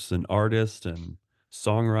groups and artists and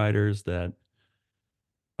songwriters that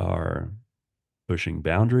are pushing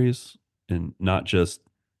boundaries, and not just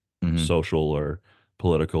Mm-hmm. social or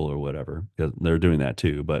political or whatever, 'cause they're doing that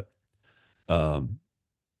too, but um,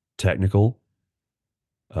 technical,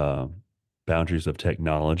 um, boundaries of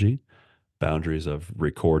technology, boundaries of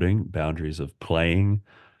recording, boundaries of playing.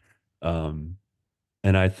 Um,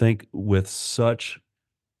 and I think with such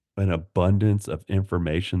an abundance of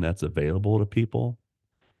information that's available to people,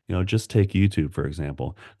 you know, just take YouTube, for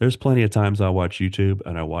example. There's plenty of times I watch YouTube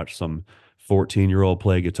and I watch some 14-year-old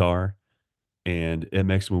play guitar, and it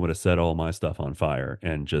makes me want to set all my stuff on fire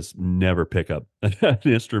and just never pick up an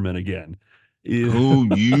instrument again. Yeah.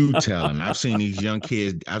 Who you telling? I've seen these young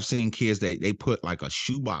kids. I've seen kids that they put like a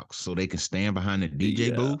shoebox so they can stand behind the DJ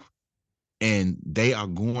Yeah. booth, and they are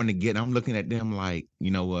going to get. I'm looking at them like,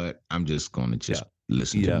 you know what? I'm just going to Yeah. just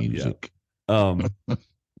listen to Yeah. Yeah. music. Um,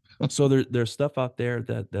 so there's stuff out there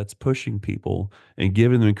that's pushing people and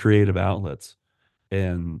giving them creative outlets.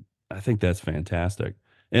 And I think that's fantastic.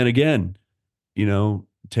 And again, you know,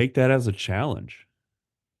 take that as a challenge.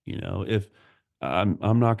 You know, if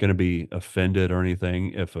I'm not going to be offended or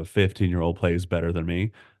anything if a 15-year-old plays better than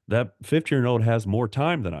me. That 15-year-old has more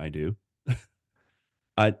time than I do.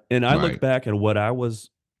 I look Right. back at what I was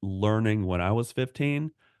learning when I was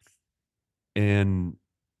 15, and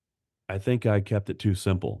I think I kept it too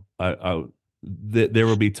simple. There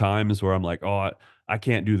would be times where I'm like, "Oh, I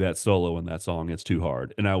can't do that solo in that song. It's too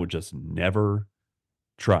hard." And I would just never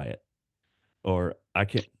try it. Or I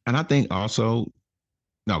can't And I think also,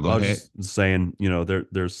 no, go I was ahead. just saying, you know,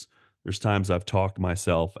 there's times I've talked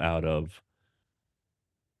myself out of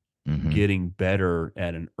Hmm. getting better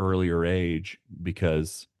at an earlier age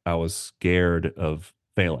because I was scared of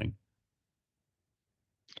failing.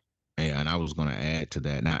 Yeah, and I was going to add to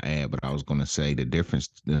that, not add, but I was going to say the difference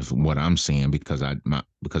is what I'm seeing because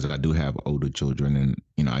because I do have older children,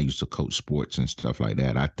 and I used to coach sports and stuff like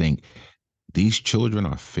that. I think these children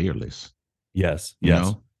are fearless. Yes, You yes.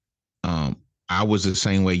 know, um, I was the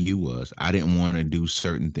same way you was. I didn't want to do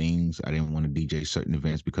certain things. I didn't want to DJ certain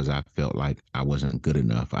events because I felt like I wasn't good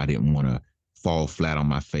enough. I didn't want to fall flat on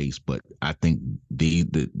my face. But I think the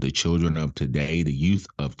children of today, the youth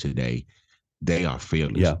of today, they are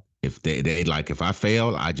fearless. Yeah. If they like, if I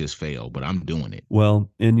fail, I just fail, but I'm doing it.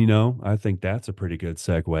 Well, and you know, I think that's a pretty good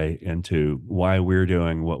segue into why we're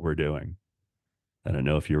doing what we're doing. I don't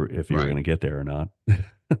know if you were Right. going to get there or not,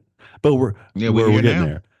 but Yeah, we're we're here getting now.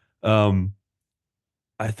 there. Um,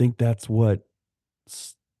 I think that's what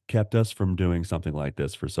kept us from doing something like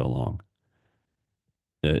this for so long.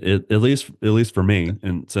 At least for me,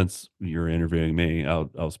 and since you're interviewing me,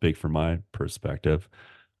 I'll speak from my perspective.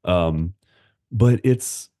 Um, but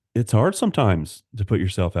it's hard sometimes to put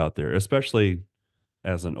yourself out there, especially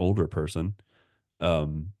as an older person.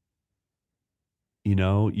 Um, you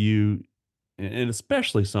know, and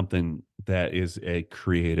especially something that is a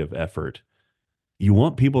creative effort. You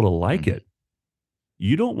want people to like Hmm. it.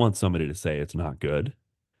 You don't want somebody to say it's not good.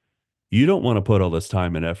 You don't want to put all this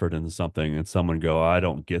time and effort into something and someone go, I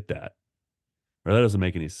don't get that. Or that doesn't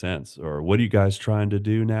make any sense. Or what are you guys trying to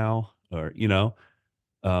do now? Or,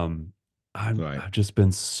 um, Right. I've just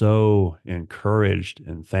been so encouraged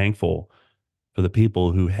and thankful for the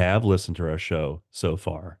people who have listened to our show so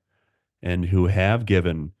far and who have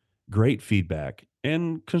given great feedback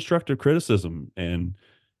and constructive criticism. And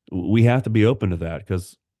we have to be open to that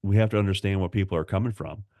because we have to understand where people are coming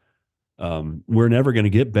from. We're never going to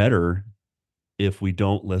get better if we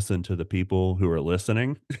don't listen to the people who are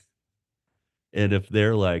listening. And if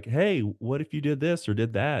they're like, hey, what if you did this or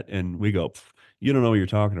did that? And we go, you don't know what you're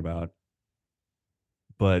talking about.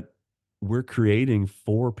 But we're creating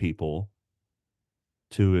for people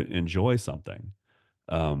to enjoy something.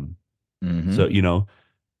 Um, so,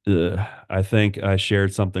 Hmm. I think I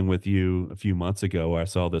shared something with you a few months ago. I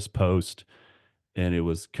saw this post and it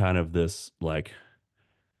was kind of this like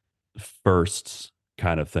firsts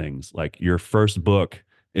kind of things. Like your first book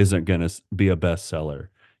isn't going to be a bestseller.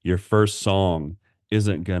 Your first song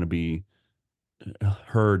isn't going to be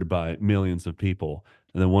heard by millions of people.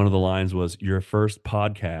 And then one of the lines was, your first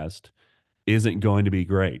podcast isn't going to be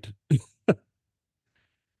great.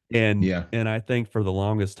 And Yeah. and I think for the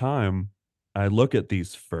longest time, I look at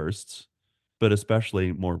these firsts, but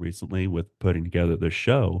especially more recently with putting together this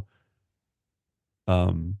show,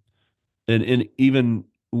 um, and even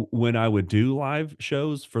when I would do live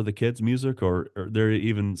shows for the kids' music, or there are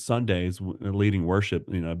even Sundays leading worship,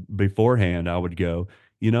 beforehand, I would go,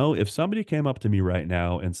 if somebody came up to me right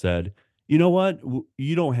now and said, you know what,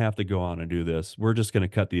 you don't have to go on and do this. We're just going to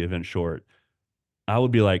cut the event short. I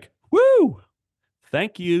would be like, woo,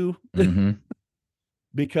 thank you. Hmm.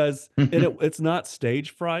 Because it's not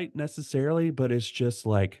stage fright necessarily, but it's just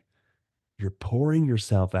like you're pouring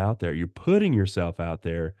yourself out there. You're putting yourself out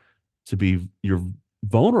there you're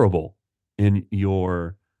vulnerable in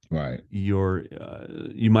Right.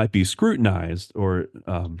 you might be scrutinized or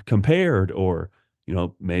compared, or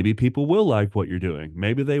maybe people will like what you're doing,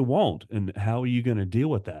 maybe they won't, and how are you going to deal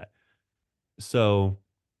with that? So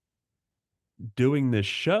doing this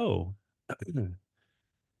show,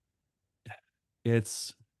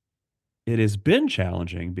 it's it has been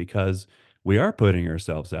challenging because we are putting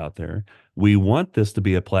ourselves out there. We want this to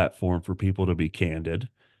be a platform for people to be candid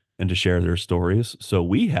and to share their stories. So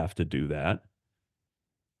we have to do that.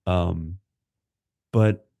 Um,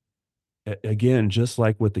 but again, just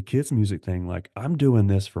like with the kids' music thing, like I'm doing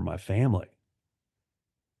this for my family.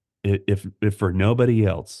 If for nobody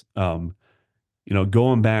else,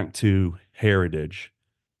 going back to heritage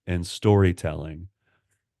and storytelling,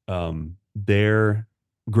 they're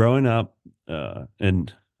growing up,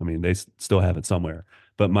 and I mean, they still have it somewhere,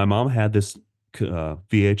 but my mom had this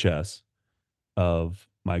VHS of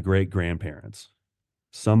my great grandparents.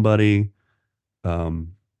 Somebody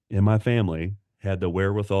in my family had the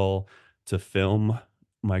wherewithal to film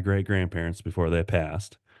my great grandparents before they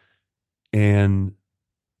passed, and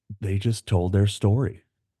they just told their story,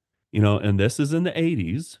 and this is in the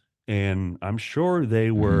 80s, and I'm sure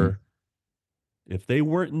Hmm. if they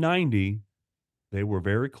weren't 90, they were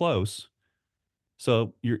very close.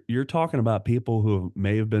 So you're talking about people who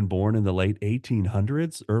may have been born in the late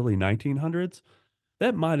 1800s, early 1900s.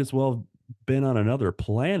 That might as well have been on another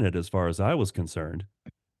planet as far as I was concerned.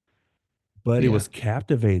 But it Yeah. was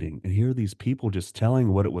captivating and hear these people just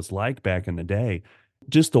telling what it was like back in the day.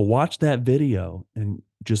 Just to watch that video and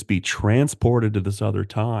just be transported to this other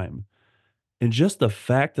time. And just the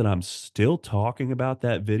fact that I'm still talking about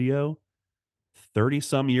that video 30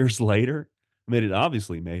 some years later, I mean, it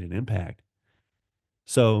obviously made an impact.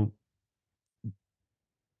 So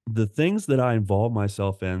the things that I involve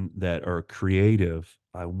myself in that are creative,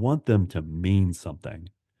 I want them to mean something.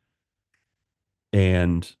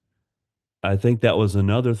 And I think that was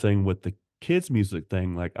another thing with the kids' music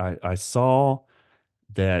thing. Like I saw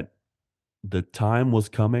that the time was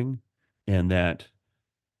coming and that,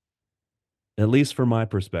 at least from my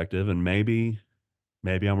perspective, and maybe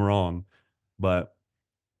I'm wrong, but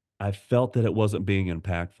I felt that it wasn't being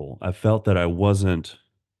impactful. I felt that I wasn't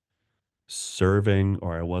serving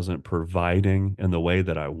or I wasn't providing in the way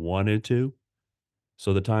that I wanted to.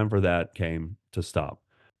 So the time for that came to stop.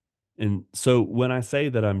 And so when I say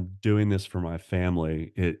that I'm doing this for my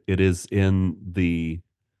family, it is in the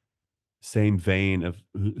same vein of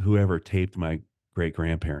whoever taped my great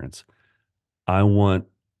grandparents. I want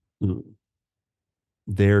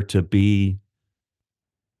there to be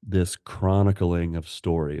this chronicling of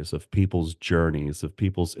stories, of people's journeys, of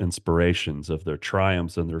people's inspirations, of their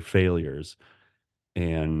triumphs and their failures.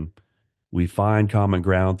 And we find common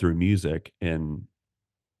ground through music. And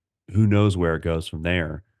who knows where it goes from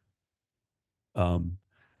there. Um,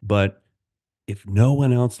 but if no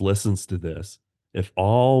one else listens to this, if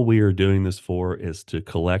all we are doing this for is to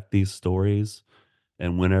collect these stories,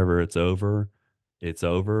 and whenever it's over,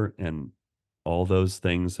 and all those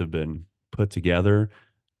things have been put together,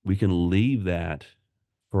 we can leave that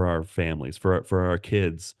for our families, for our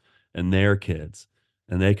kids and their kids,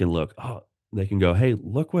 and they can look, oh, they can go, hey,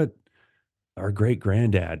 look what our great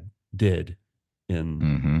granddad did in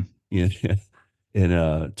Mm-hmm. in, in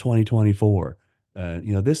 2024.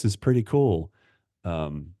 This is pretty cool.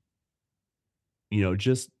 Um,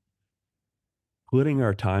 just putting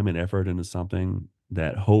our time and effort into something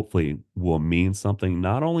that hopefully will mean something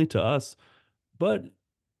not only to us but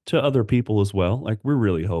to other people as well. Like, we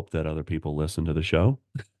really hope that other people listen to the show.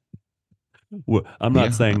 I'm not Yeah.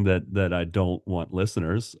 saying that I don't want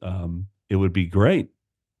listeners. It would be great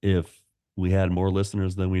if we had more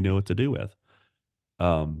listeners than we knew what to do with.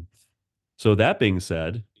 Um, so that being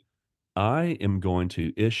said, I am going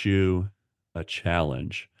to issue a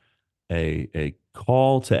challenge, a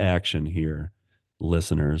call to action here,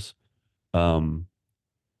 listeners. Um,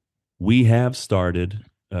 we have started,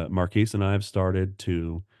 Marquise and I have started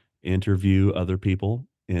to interview other people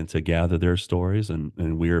and to gather their stories, and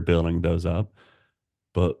we are building those up,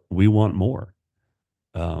 but we want more.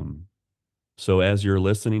 Um, so as you're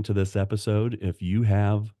listening to this episode, if you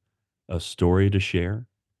have a story to share,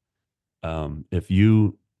 if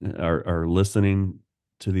you are listening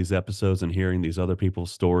to these episodes and hearing these other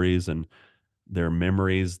people's stories and their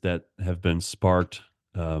memories that have been sparked,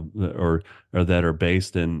 or that are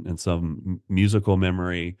based in some musical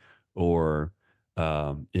memory, or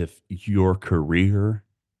if your career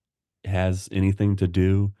has anything to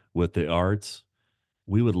do with the arts,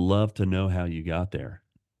 we would love to know how you got there.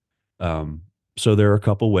 Um, so there are a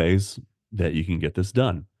couple ways that you can get this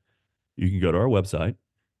done. You can go to our website,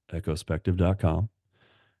 echospective.com,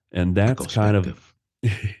 and that's kind of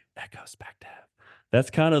Echospective. Echospective. That's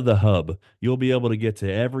kind of the hub. You'll be able to get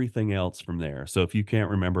to everything else from there. So if you can't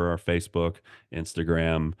remember our Facebook,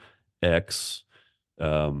 Instagram, X,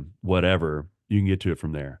 whatever, you can get to it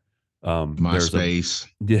from there. There's a MySpace.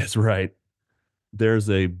 Yes, right. There's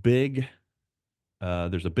a big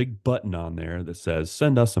button on there that says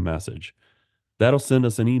send us a message. That'll send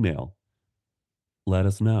us an email. Let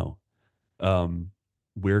us know. Um,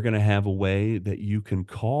 we're going to have a way that you can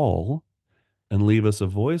call and leave us a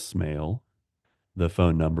voicemail. The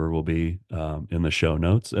phone number will be in the show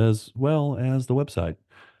notes as well as the website.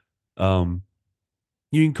 Um,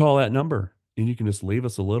 you can call that number and you can just leave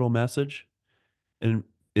us a little message, and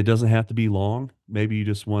it doesn't have to be long. Maybe you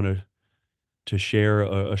just want to share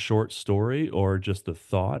a short story or just a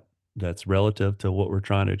thought that's relative to what we're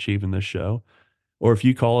trying to achieve in this show. Or if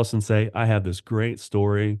you call us and say, I have this great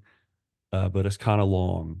story, but it's kind of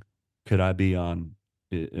long. Could I be on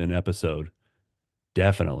an episode?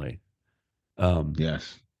 Definitely. Um,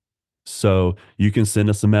 Yes. so you can send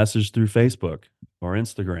us a message through Facebook or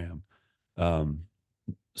Instagram. Um,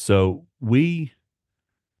 so we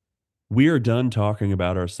are done talking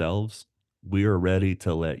about ourselves. We are ready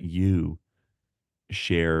to let you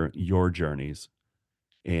share your journeys,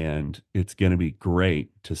 and it's going to be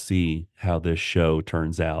great to see how this show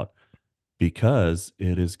turns out, because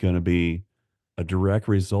it is going to be a direct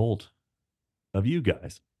result of you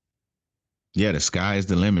guys. Yeah, the sky is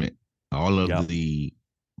the limit. All of Yep. the,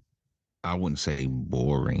 I wouldn't say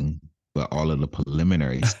boring, but all of the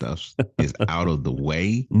preliminary stuff is out of the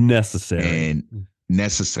way Necessary. and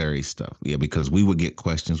necessary stuff. Yeah, because we would get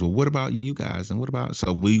questions. Well, what about you guys? And what about?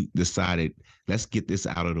 So we decided, let's get this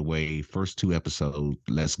out of the way. First two episodes,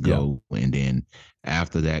 let's Yeah. go. And then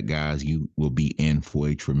after that, guys, you will be in for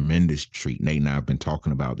a tremendous treat. Nate and I have been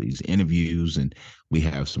talking about these interviews, and we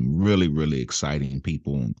have some really, really exciting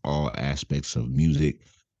people in all aspects of music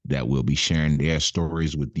that will be sharing their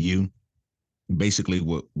stories with you. Basically,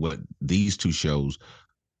 what these two shows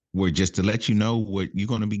were just to let you know what you're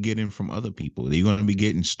going to be getting from other people. You're going to be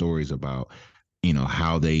getting stories about,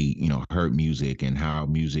 how they, heard music and how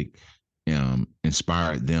music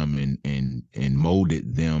inspired them and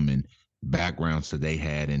molded them and backgrounds that they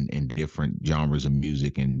had in different genres of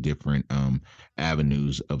music and different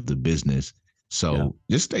avenues of the business. Yeah. So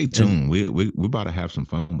just stay And tuned. We're about to have some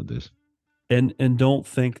fun with this. and don't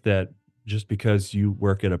think that just because you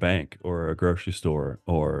work at a bank or a grocery store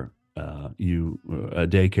or you a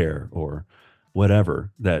daycare or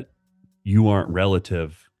whatever, that you aren't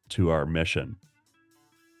relative to our mission.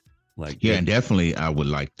 Like Yeah, it. and definitely I would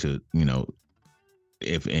like to,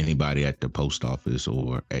 if anybody at the post office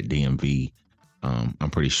or at DMV, I'm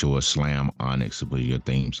pretty sure Slam Onyx will be your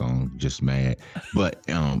theme song. Just mad, but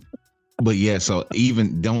But yeah, so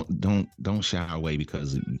even don't shy away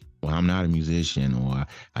because well, I'm not a musician or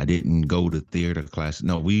I didn't go to theater class.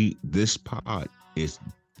 No, this pod is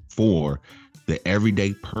for the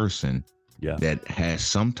everyday person Yeah. that has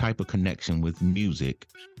some type of connection with music,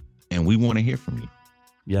 and we want to hear from you.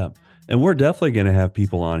 Yeah. And we're definitely going to have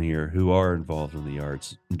people on here who are involved in the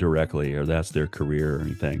arts directly, or that's their career or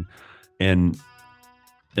anything. And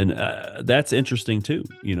that's interesting too.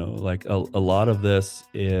 Like a lot of this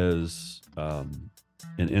is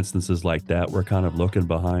in instances like that, we're kind of looking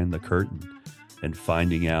behind the curtain and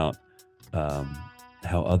finding out um,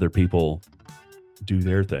 how other people do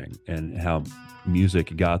their thing and how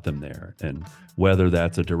music got them there, and whether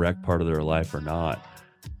that's a direct part of their life or not.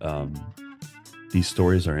 Um, these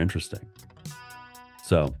stories are interesting.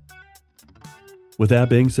 So, with that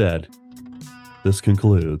being said, this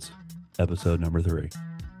concludes episode number 3.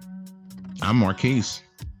 I'm Marquise.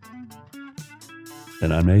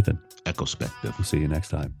 And I'm Nathan. Echospective. We'll see you next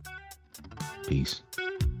time. Peace.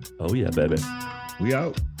 Oh, yeah, baby. We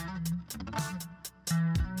out.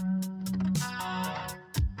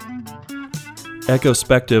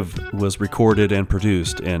 Echospective was recorded and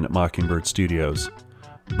produced in Mockingbird Studios.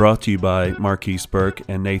 Brought to you by Marquise Burke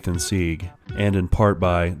and Nathan Sieg, and in part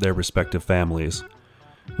by their respective families.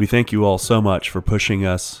 We thank you all so much for pushing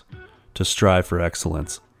us to strive for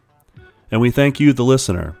excellence. And we thank you, the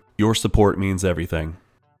listener. Your support means everything.